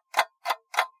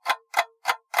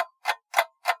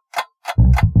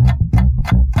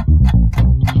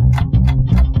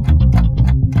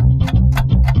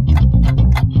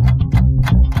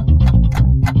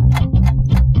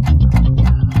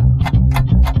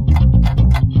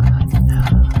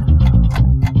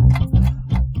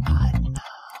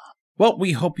 Well,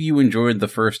 we hope you enjoyed the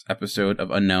first episode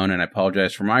of Unknown, and I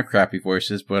apologize for my crappy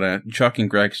voices, but Chuck and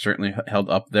Greg certainly held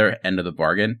up their end of the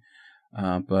bargain.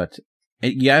 But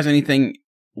you guys, anything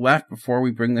left before we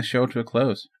bring the show to a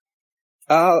close?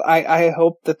 I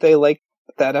hope that they liked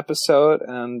that episode,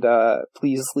 and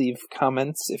please leave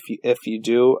comments if you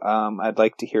do. I'd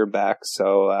like to hear back,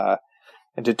 so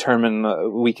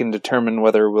we can determine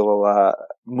whether we'll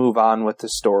move on with the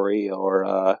story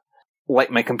or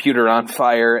light my computer on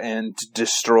fire and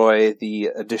destroy the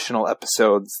additional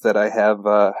episodes that I have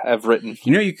written.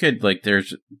 You could,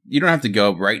 you don't have to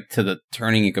go right to the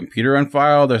turning a computer on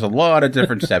fire. There's a lot of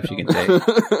different steps you can take.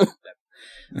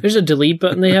 There's a delete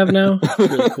button they have now. It's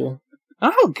really cool.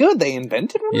 Oh, good. They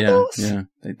invented one of those? Yeah,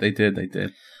 they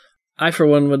did. I, for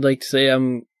one, would like to say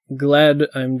I'm glad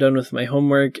I'm done with my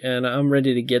homework and I'm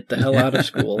ready to get the hell out of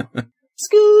school.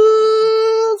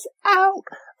 School's out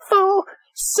for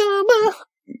summer.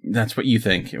 That's what you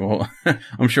think. Well,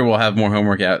 I'm sure we'll have more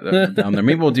homework out down there.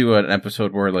 Maybe we'll do an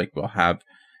episode where we'll have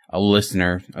a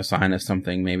listener assign us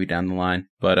something maybe down the line.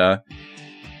 But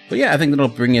yeah, I think that'll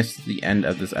bring us to the end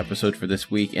of this episode for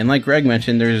this week. And like Greg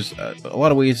mentioned, there's a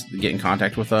lot of ways to get in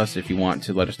contact with us if you want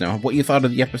to let us know what you thought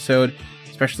of the episode,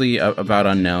 especially about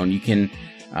Unknown. You can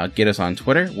get us on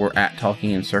Twitter. We're at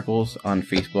Talking in Circles. On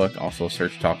Facebook, also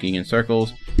search Talking in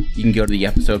Circles. You can go to the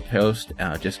episode post.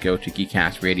 Just go to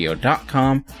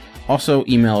geekcastradio.com. Also,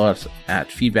 email us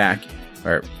at feedback,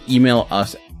 or email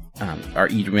us. Our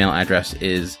email address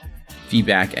is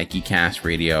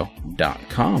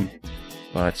feedback@geekcastradio.com.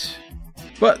 But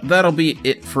that'll be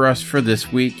it for us for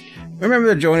this week.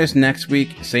 Remember to join us next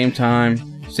week, same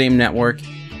time, same network,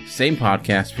 same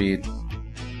podcast feed.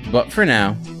 But for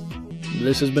now,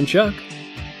 this has been Chuck.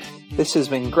 This has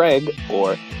been Greg,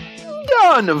 or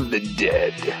Dawn of the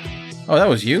Dead. Oh, that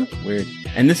was you? Weird.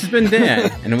 And this has been Dan,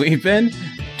 and we've been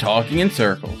Talking in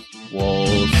Circles.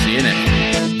 We'll see you next week.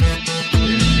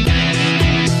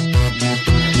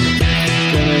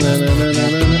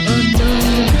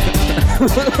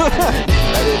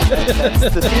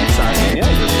 That's the theme song. Yeah,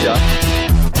 good job.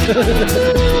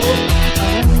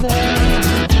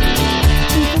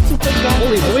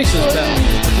 Holy voices, that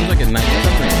seems like a 90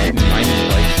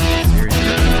 Life series.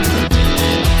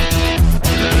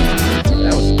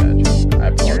 That was a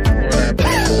bad joke. I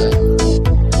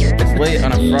apologize. It's late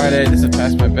on a Friday. This is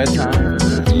past my bedtime.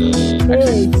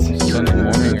 Actually, it's Sunday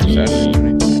morning or Saturday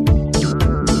morning.